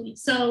 absolutely.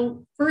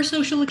 So First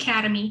Social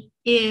Academy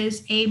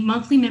is a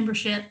monthly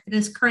membership that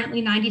is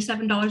currently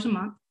 $97 a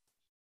month.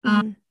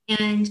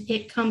 And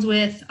it comes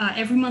with,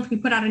 every month we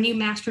put out a new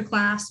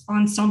masterclass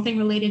on something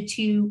related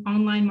to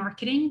online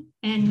marketing.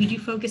 And we do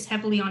focus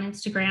heavily on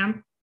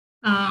Instagram.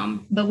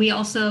 But we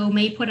also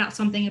may put out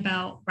something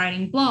about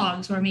writing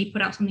blogs, or may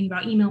put out something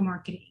about email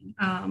marketing,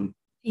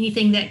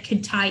 anything that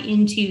could tie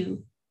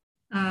into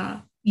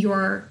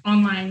your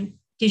online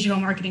digital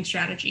marketing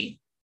strategy.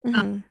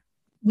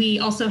 We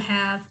also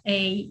have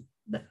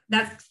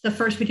that's the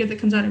first video that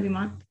comes out every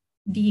month.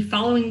 The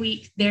following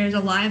week, there's a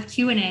live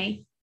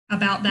Q&A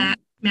about that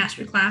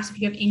masterclass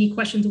if you have any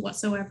questions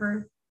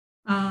whatsoever.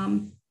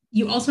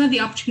 You also have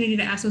the opportunity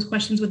to ask those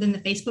questions within the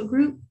Facebook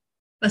group.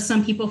 But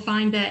some people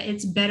find that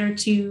it's better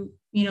to,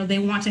 they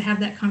want to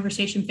have that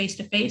conversation face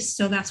to face.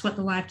 So that's what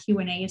the live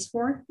Q&A is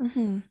for.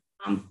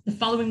 The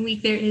following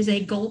week, there is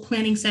a goal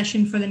planning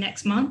session for the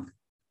next month.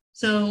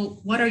 So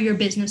what are your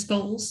business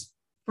goals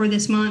for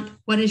this month?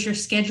 What does your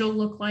schedule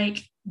look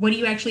like? What do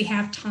you actually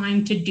have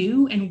time to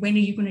do? And when are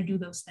you going to do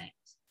those things?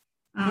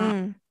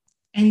 And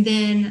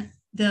then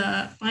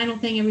the final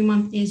thing every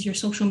month is your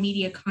social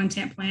media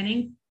content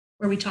planning,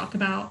 where we talk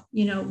about,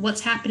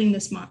 what's happening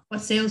this month?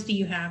 What sales do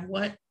you have?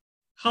 What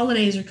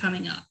holidays are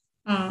coming up?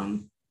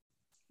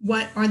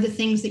 What are the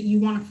things that you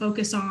want to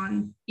focus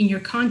on in your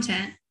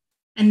content?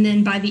 And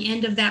then by the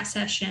end of that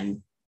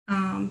session,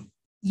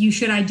 you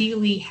should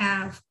ideally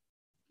have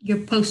your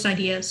post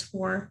ideas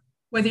for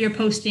whether you're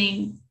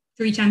posting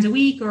 3 times a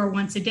week or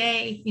once a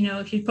day.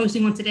 If you're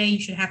posting once a day, you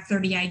should have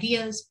 30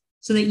 ideas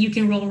so that you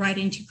can roll right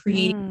into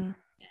creating.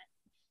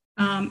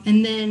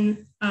 And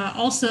then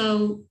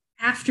also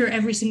after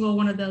every single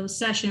one of those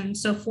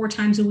sessions, so 4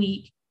 times a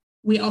week,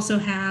 we also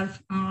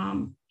have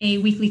a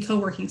weekly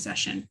co-working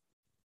session,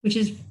 which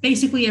is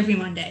basically every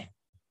Monday.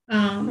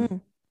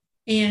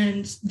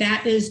 And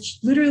that is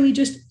literally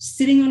just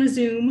sitting on a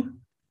Zoom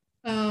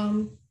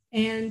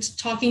and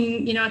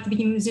talking, at the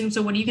beginning of the Zoom.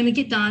 So what are you going to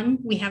get done?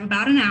 We have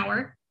about an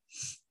hour.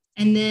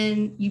 And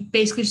then you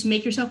basically just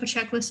make yourself a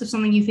checklist of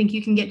something you think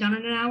you can get done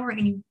in an hour,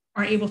 and you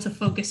are able to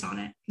focus on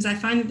it. Because I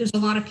find that there's a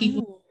lot of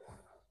people,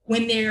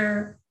 when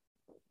they're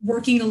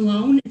working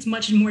alone, it's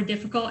much more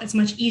difficult. It's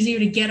much easier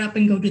to get up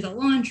and go do the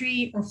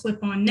laundry or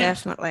flip on Netflix.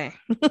 Definitely.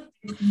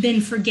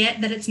 Then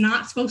forget that it's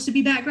not supposed to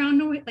be background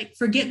noise. Like,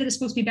 forget that it's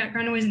supposed to be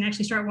background noise and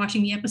actually start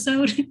watching the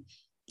episode.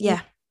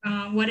 Yeah.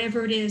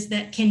 Whatever it is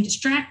that can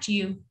distract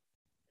you.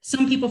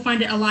 Some people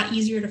find it a lot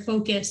easier to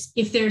focus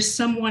if there's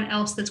someone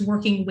else that's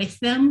working with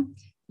them.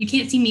 You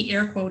can't see me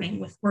air quoting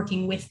with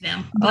working with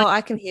them. Oh, I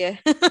can hear.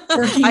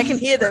 I can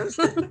hear them.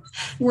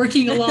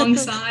 Working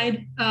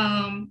alongside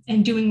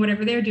and doing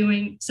whatever they're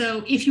doing.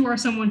 So if you are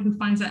someone who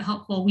finds that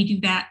helpful, we do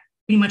that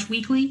pretty much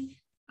weekly.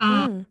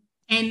 And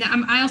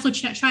I also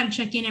try to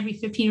check in every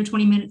 15 or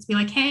 20 minutes, be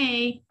like,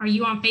 hey, are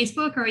you on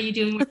Facebook, or are you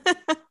doing?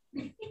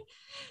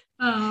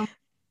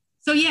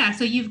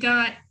 So you've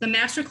got the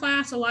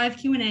masterclass, a live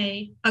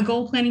Q&A, a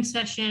goal planning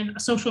session, a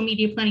social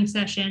media planning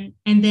session,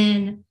 and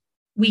then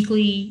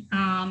weekly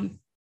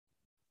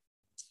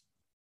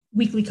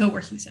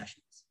co-working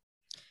sessions.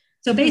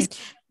 So basically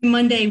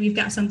Monday we've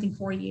got something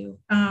for you,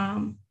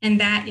 and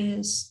that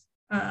is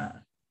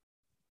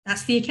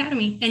that's the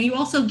Academy. And you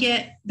also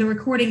get the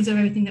recordings of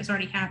everything that's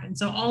already happened.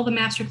 So all the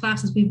master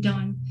classes we've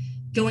done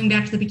going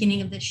back to the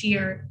beginning of this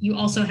year, you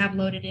also have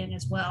loaded in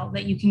as well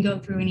that you can go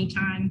through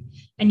anytime.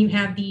 And you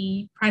have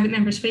the private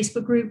members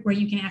Facebook group where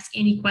you can ask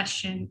any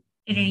question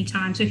at any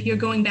time. So if you're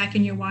going back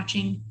and you're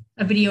watching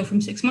a video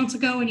from 6 months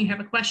ago and you have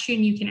a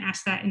question, you can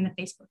ask that in the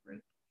Facebook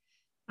group.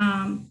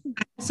 I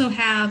also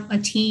have a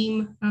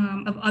team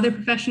of other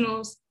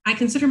professionals. I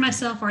consider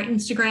myself our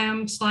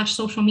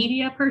Instagram/social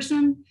media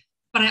person,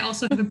 but I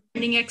also have a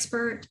branding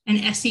expert, an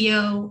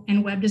SEO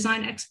and web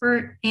design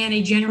expert, and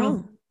a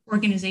general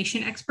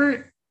organization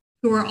expert,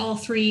 who are all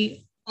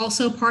three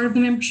also part of the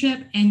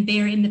membership, and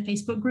they're in the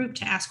Facebook group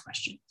to ask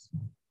questions,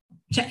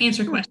 to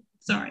answer questions.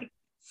 Sorry.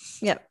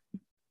 Yep.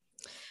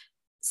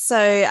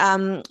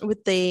 So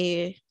with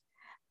the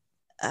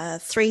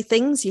 3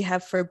 things you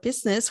have for a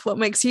business, what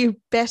makes you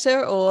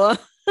better or?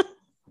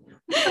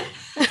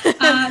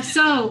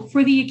 So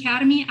for the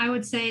Academy, I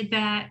would say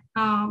that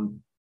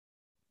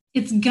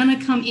it's going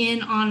to come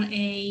in on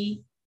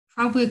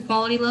probably a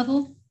quality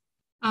level.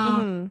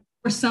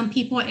 For some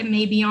people, it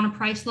may be on a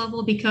price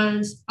level,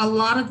 because a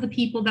lot of the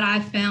people that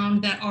I've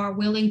found that are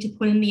willing to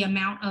put in the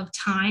amount of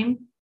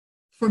time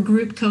for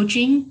group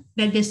coaching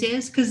that this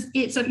is, because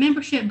it's a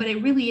membership, but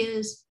it really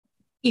is,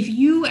 if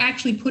you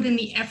actually put in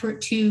the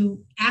effort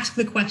to ask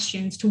the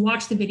questions, to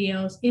watch the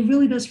videos, it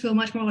really does feel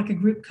much more like a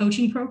group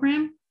coaching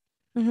program.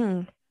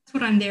 That's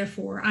what I'm there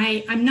for.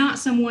 I'm not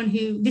someone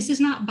who, this is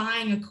not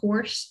buying a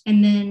course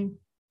and then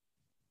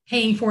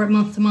paying for it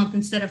month to month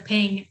instead of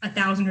paying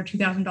 $1,000 or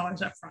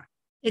 $2,000 up front.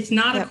 It's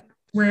not a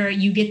where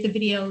you get the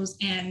videos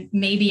and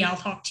maybe I'll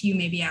talk to you,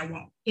 maybe I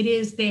won't. It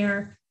is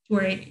there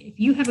where if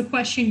you have a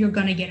question, you're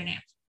going to get an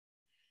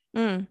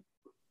answer.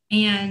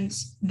 And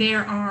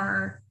there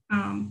are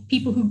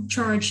people who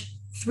charge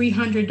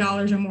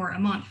 $300 or more a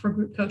month for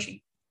group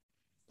coaching.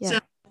 So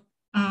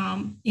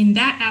in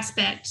that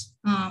aspect,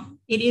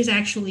 it is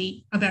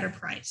actually a better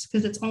price,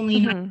 because it's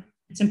only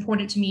it's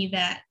important to me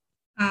that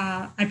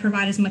I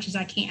provide as much as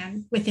I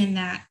can within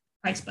that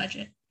price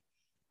budget.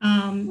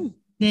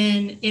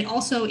 Then it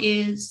also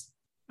is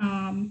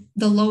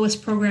the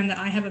lowest program that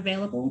I have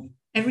available.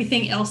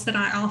 Everything else that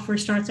I offer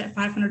starts at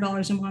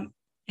 $500 a month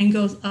and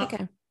goes up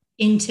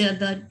into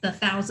the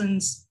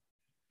thousands,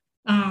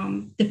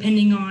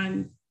 depending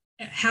on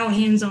how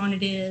hands-on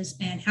it is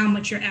and how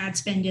much your ad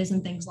spend is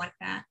and things like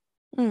that.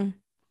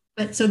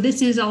 But so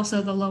this is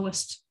also the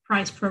lowest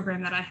price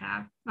program that I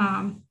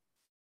have.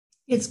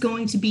 It's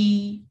going to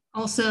be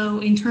also,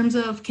 in terms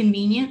of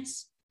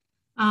convenience,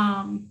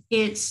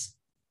 it's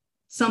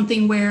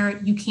something where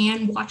you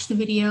can watch the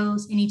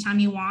videos anytime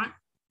you want.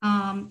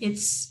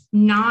 It's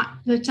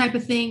not the type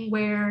of thing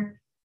where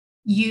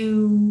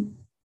you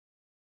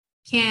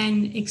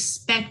can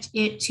expect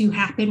it to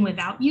happen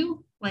without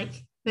you.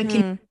 Like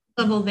the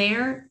level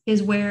there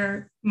is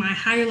where my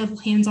higher level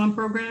hands-on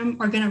program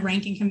are going to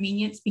rank in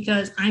convenience,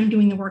 because I'm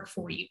doing the work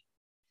for you.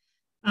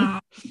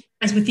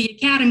 As with the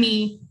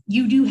Academy,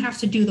 you do have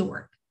to do the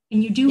work,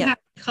 and you do have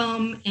to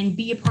come and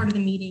be a part of the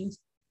meetings.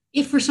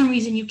 If for some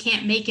reason you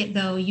can't make it,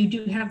 though, you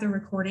do have the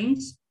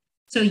recordings,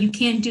 so you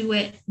can do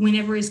it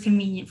whenever is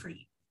convenient for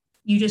you.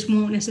 You just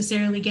won't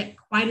necessarily get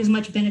quite as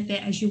much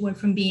benefit as you would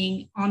from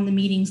being on the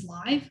meetings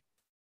live.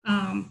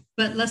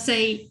 But let's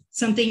say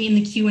something in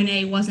the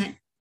Q&A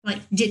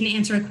didn't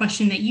answer a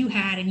question that you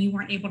had and you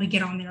weren't able to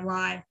get on there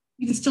live.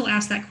 You can still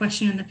ask that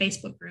question in the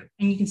Facebook group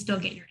and you can still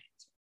get your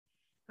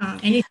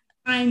answer. And if you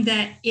find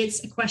that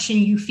it's a question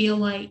you feel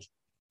like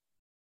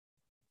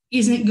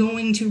isn't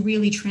going to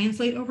really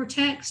translate over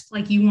text,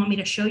 like you want me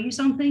to show you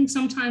something,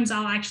 sometimes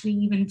I'll actually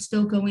even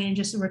still go in and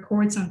just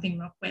record something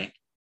real quick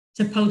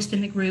to post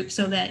in the group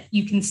so that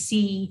you can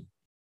see,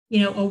 a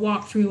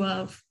walkthrough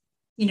of,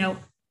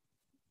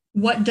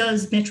 what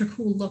does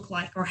Metricool look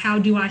like, or how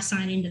do I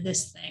sign into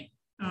this thing?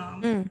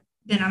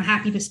 Then I'm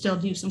happy to still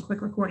do some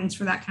quick recordings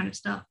for that kind of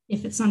stuff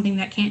if it's something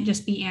that can't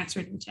just be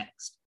answered in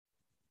text.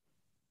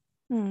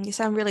 You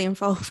sound really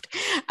involved.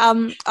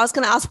 I was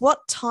going to ask,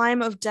 what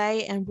time of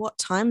day and what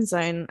time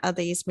zone are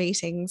these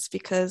meetings?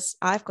 Because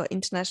I've got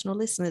international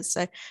listeners,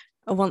 so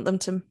I want them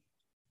to,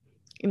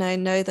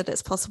 know that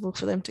it's possible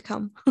for them to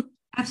come.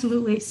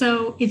 Absolutely.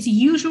 So it's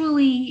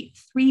usually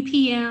 3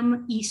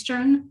 p.m.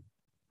 Eastern,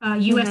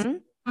 U.S.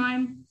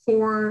 time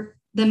for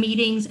the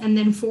meetings, and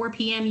then 4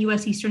 p.m.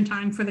 U.S. Eastern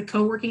time for the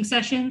co-working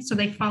sessions. So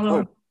they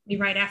follow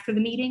right after the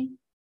meeting.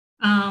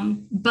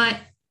 But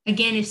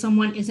again, if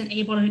someone isn't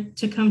able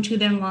to come to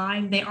them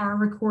live, they are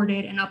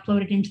recorded and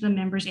uploaded into the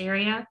members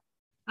area.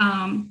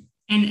 And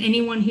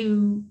anyone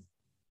who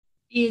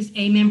is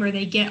a member,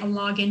 they get a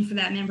login for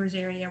that members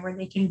area where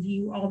they can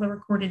view all the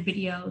recorded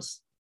videos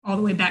all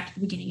the way back to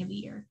the beginning of the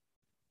year.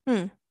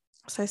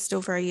 So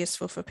still very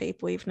useful for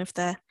people, even if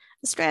they're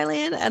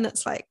Australian and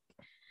it's like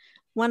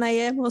 1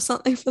 a.m. or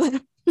something for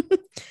them.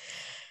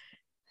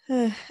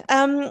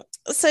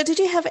 So did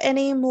you have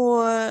any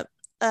more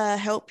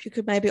help you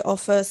could maybe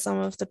offer some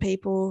of the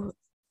people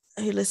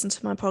who listen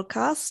to my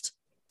podcast?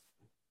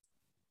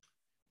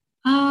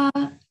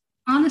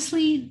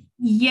 Honestly,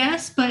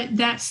 yes, but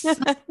that's such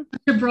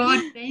a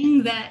broad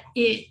thing that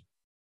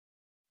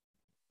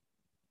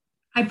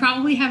I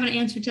probably have an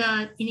answer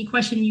to any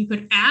question you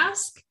could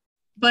ask,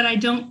 but I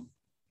don't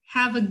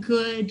have a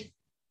good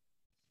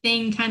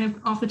thing kind of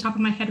off the top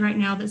of my head right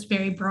now that's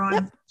very broad.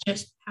 Yep.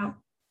 Just how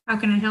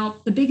can I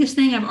help? The biggest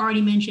thing I've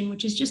already mentioned,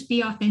 which is just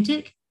be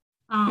authentic.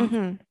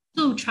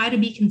 So try to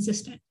be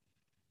consistent.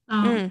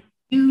 You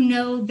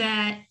know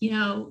that,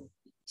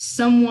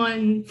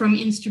 someone from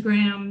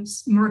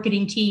Instagram's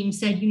marketing team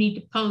said you need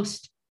to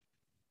post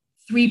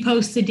 3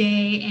 posts a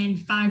day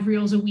and 5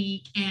 reels a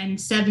week and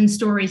 7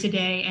 stories a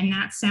day, and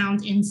that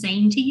sounds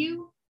insane to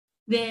you,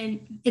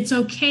 then it's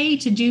okay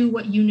to do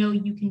what you know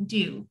you can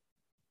do.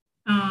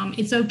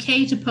 It's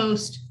okay to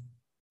post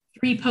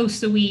 3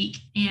 posts a week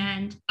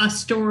and a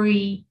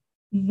story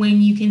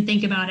when you can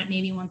think about it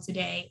maybe once a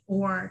day,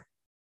 or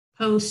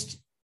post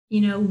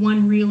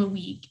 1 reel a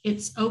week.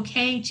 It's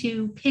okay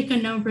to pick a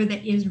number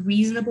that is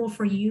reasonable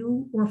for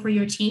you or for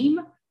your team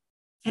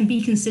and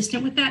be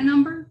consistent with that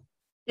number.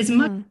 It's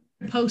much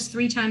to post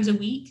 3 times a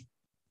week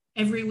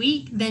every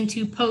week than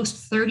to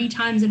post 30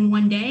 times in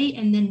one day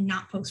and then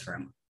not post for a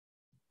month.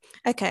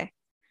 Okay.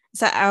 Is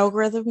that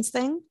algorithms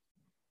thing?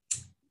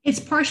 It's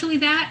partially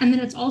that, and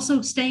then it's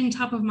also staying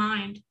top of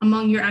mind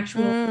among your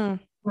actual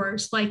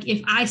followers. Like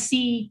if I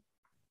see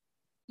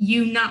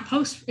you not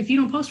post, if you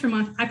don't post for a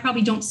month, I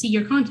probably don't see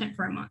your content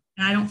for a month,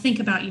 and I don't think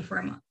about you for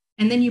a month.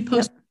 And then you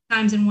post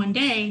times in one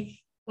day.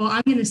 Well,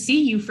 I'm going to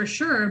see you for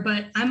sure,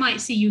 but I might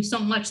see you so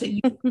much that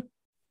you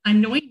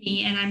annoy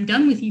me, and I'm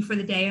done with you for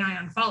the day, and I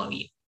unfollow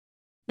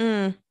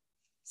you.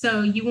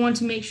 So you want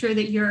to make sure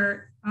that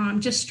you're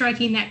just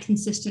striking that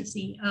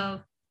consistency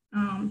of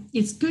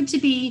it's good to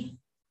be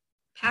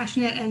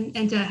passionate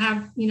and to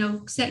have,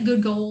 set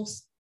good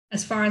goals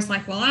as far as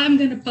like, well, I'm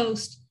going to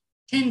post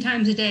 10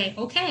 times a day.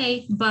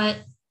 Okay.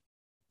 But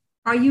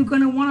are you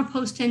going to want to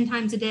post 10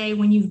 times a day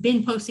when you've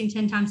been posting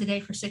 10 times a day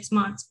for 6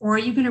 months? Or are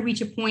you going to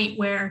reach a point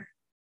where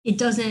it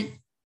doesn't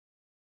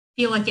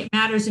feel like it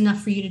matters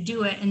enough for you to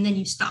do it, and then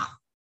you stop?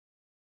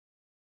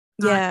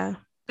 Yeah.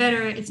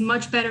 It's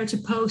much better to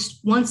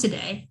post once a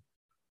day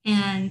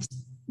and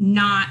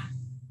not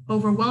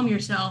overwhelm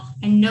yourself,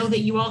 and know that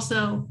you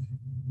also,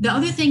 the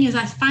other thing is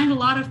I find a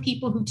lot of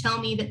people who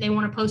tell me that they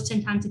want to post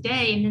 10 times a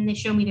day, and then they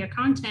show me their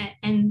content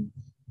and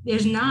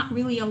there's not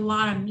really a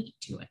lot of meat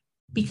to it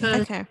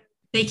because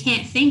they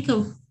can't think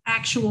of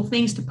actual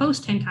things to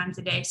post 10 times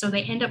a day. So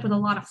they end up with a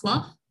lot of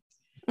fluff.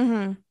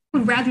 I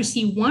would rather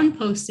see 1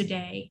 post a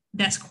day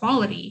that's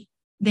quality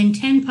than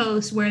 10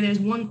 posts where there's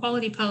 1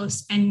 quality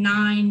post and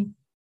 9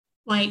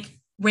 like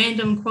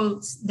random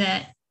quotes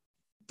that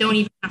don't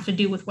even have to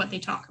do with what they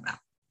talk about.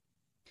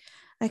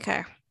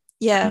 Okay.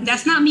 Yeah. And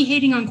that's not me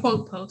hating on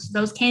quote posts.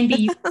 Those can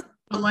be,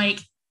 but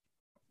like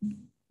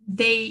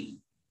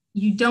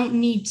you don't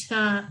need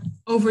to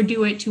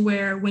overdo it to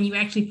where when you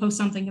actually post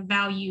something of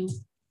value,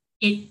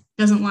 it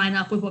doesn't line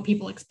up with what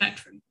people expect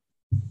from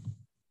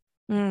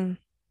you.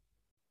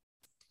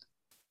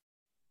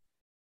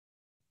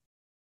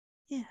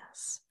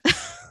 Yes.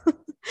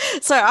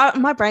 So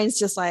my brain's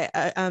just like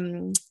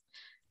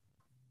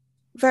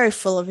very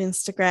full of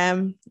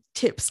Instagram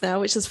tips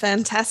now, which is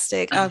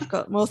fantastic. I've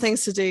got more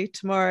things to do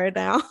tomorrow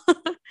now.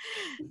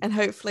 And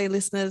hopefully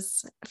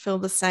listeners feel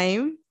the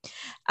same.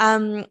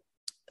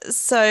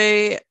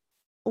 So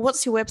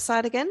what's your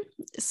website again?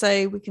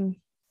 So we can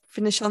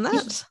finish on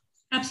that.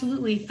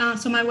 Absolutely.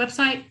 So my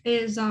website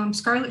is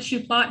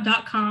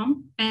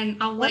scarlettshoeplot.com, and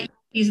I'll let you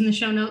use in the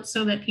show notes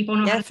so that people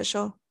know. Yeah, for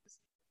sure.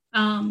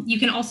 You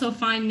can also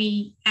find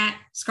me at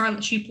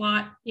Scarlet Shoe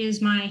Plot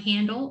is my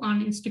handle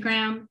on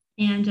Instagram,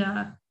 and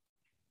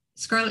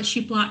Scarlet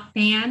Shoe Plot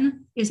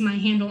Fan is my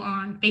handle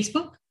on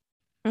Facebook.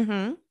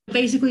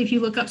 Basically, if you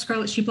look up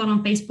Scarlet Shoe Plot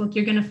on Facebook,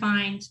 you're going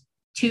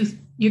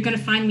to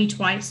find me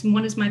twice. And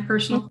one is my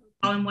personal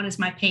profile and one is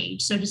my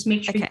page. So just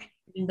make sure you're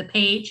in the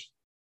page,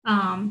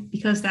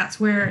 because that's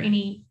where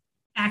any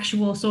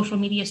actual social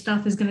media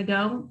stuff is going to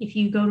go. If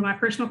you go to my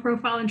personal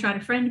profile and try to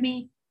friend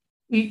me,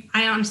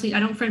 I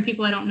don't friend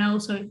people I don't know,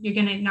 so you're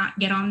going to not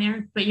get on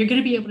there, but you're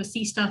going to be able to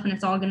see stuff, and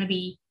it's all going to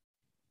be,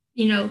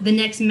 the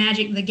next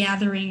Magic the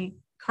Gathering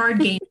card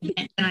game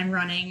event that I'm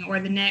running, or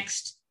the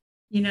next,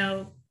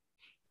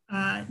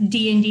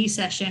 D&D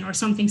session or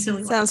something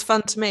silly. Sounds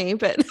fun to me,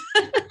 but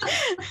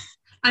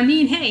I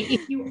mean, hey,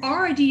 if you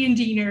are a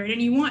D&D nerd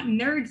and you want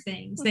nerd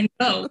things, then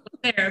go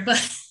there.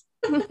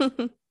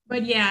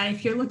 But yeah,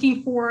 if you're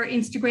looking for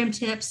Instagram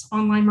tips,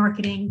 online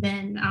marketing,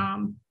 then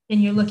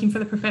you're looking for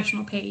the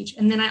professional page.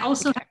 And then I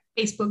also have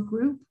a Facebook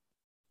group,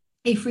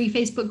 a free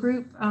Facebook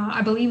group.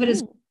 I believe it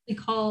is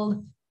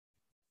called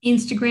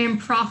Instagram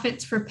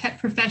Profits for Pet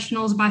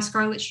Professionals by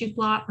Scarlet Shoe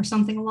Plot or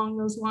something along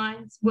those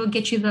lines. We'll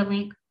get you the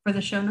link for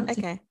the show notes.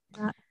 Okay,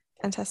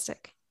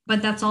 fantastic.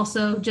 But that's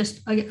also just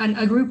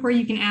a group where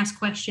you can ask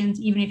questions,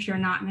 even if you're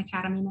not an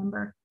Academy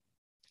member.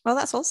 Well,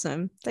 that's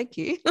awesome. Thank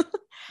you.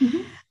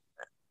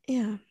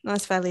 Yeah,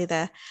 nice value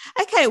there.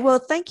 Okay, well,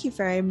 thank you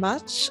very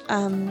much.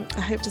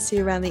 I hope to see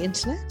you around the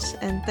internet,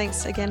 and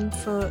thanks again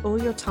for all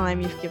your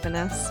time you've given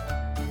us.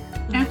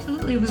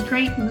 Absolutely. It was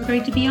great. It was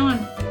great to be on.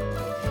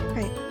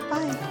 Great.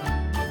 Bye.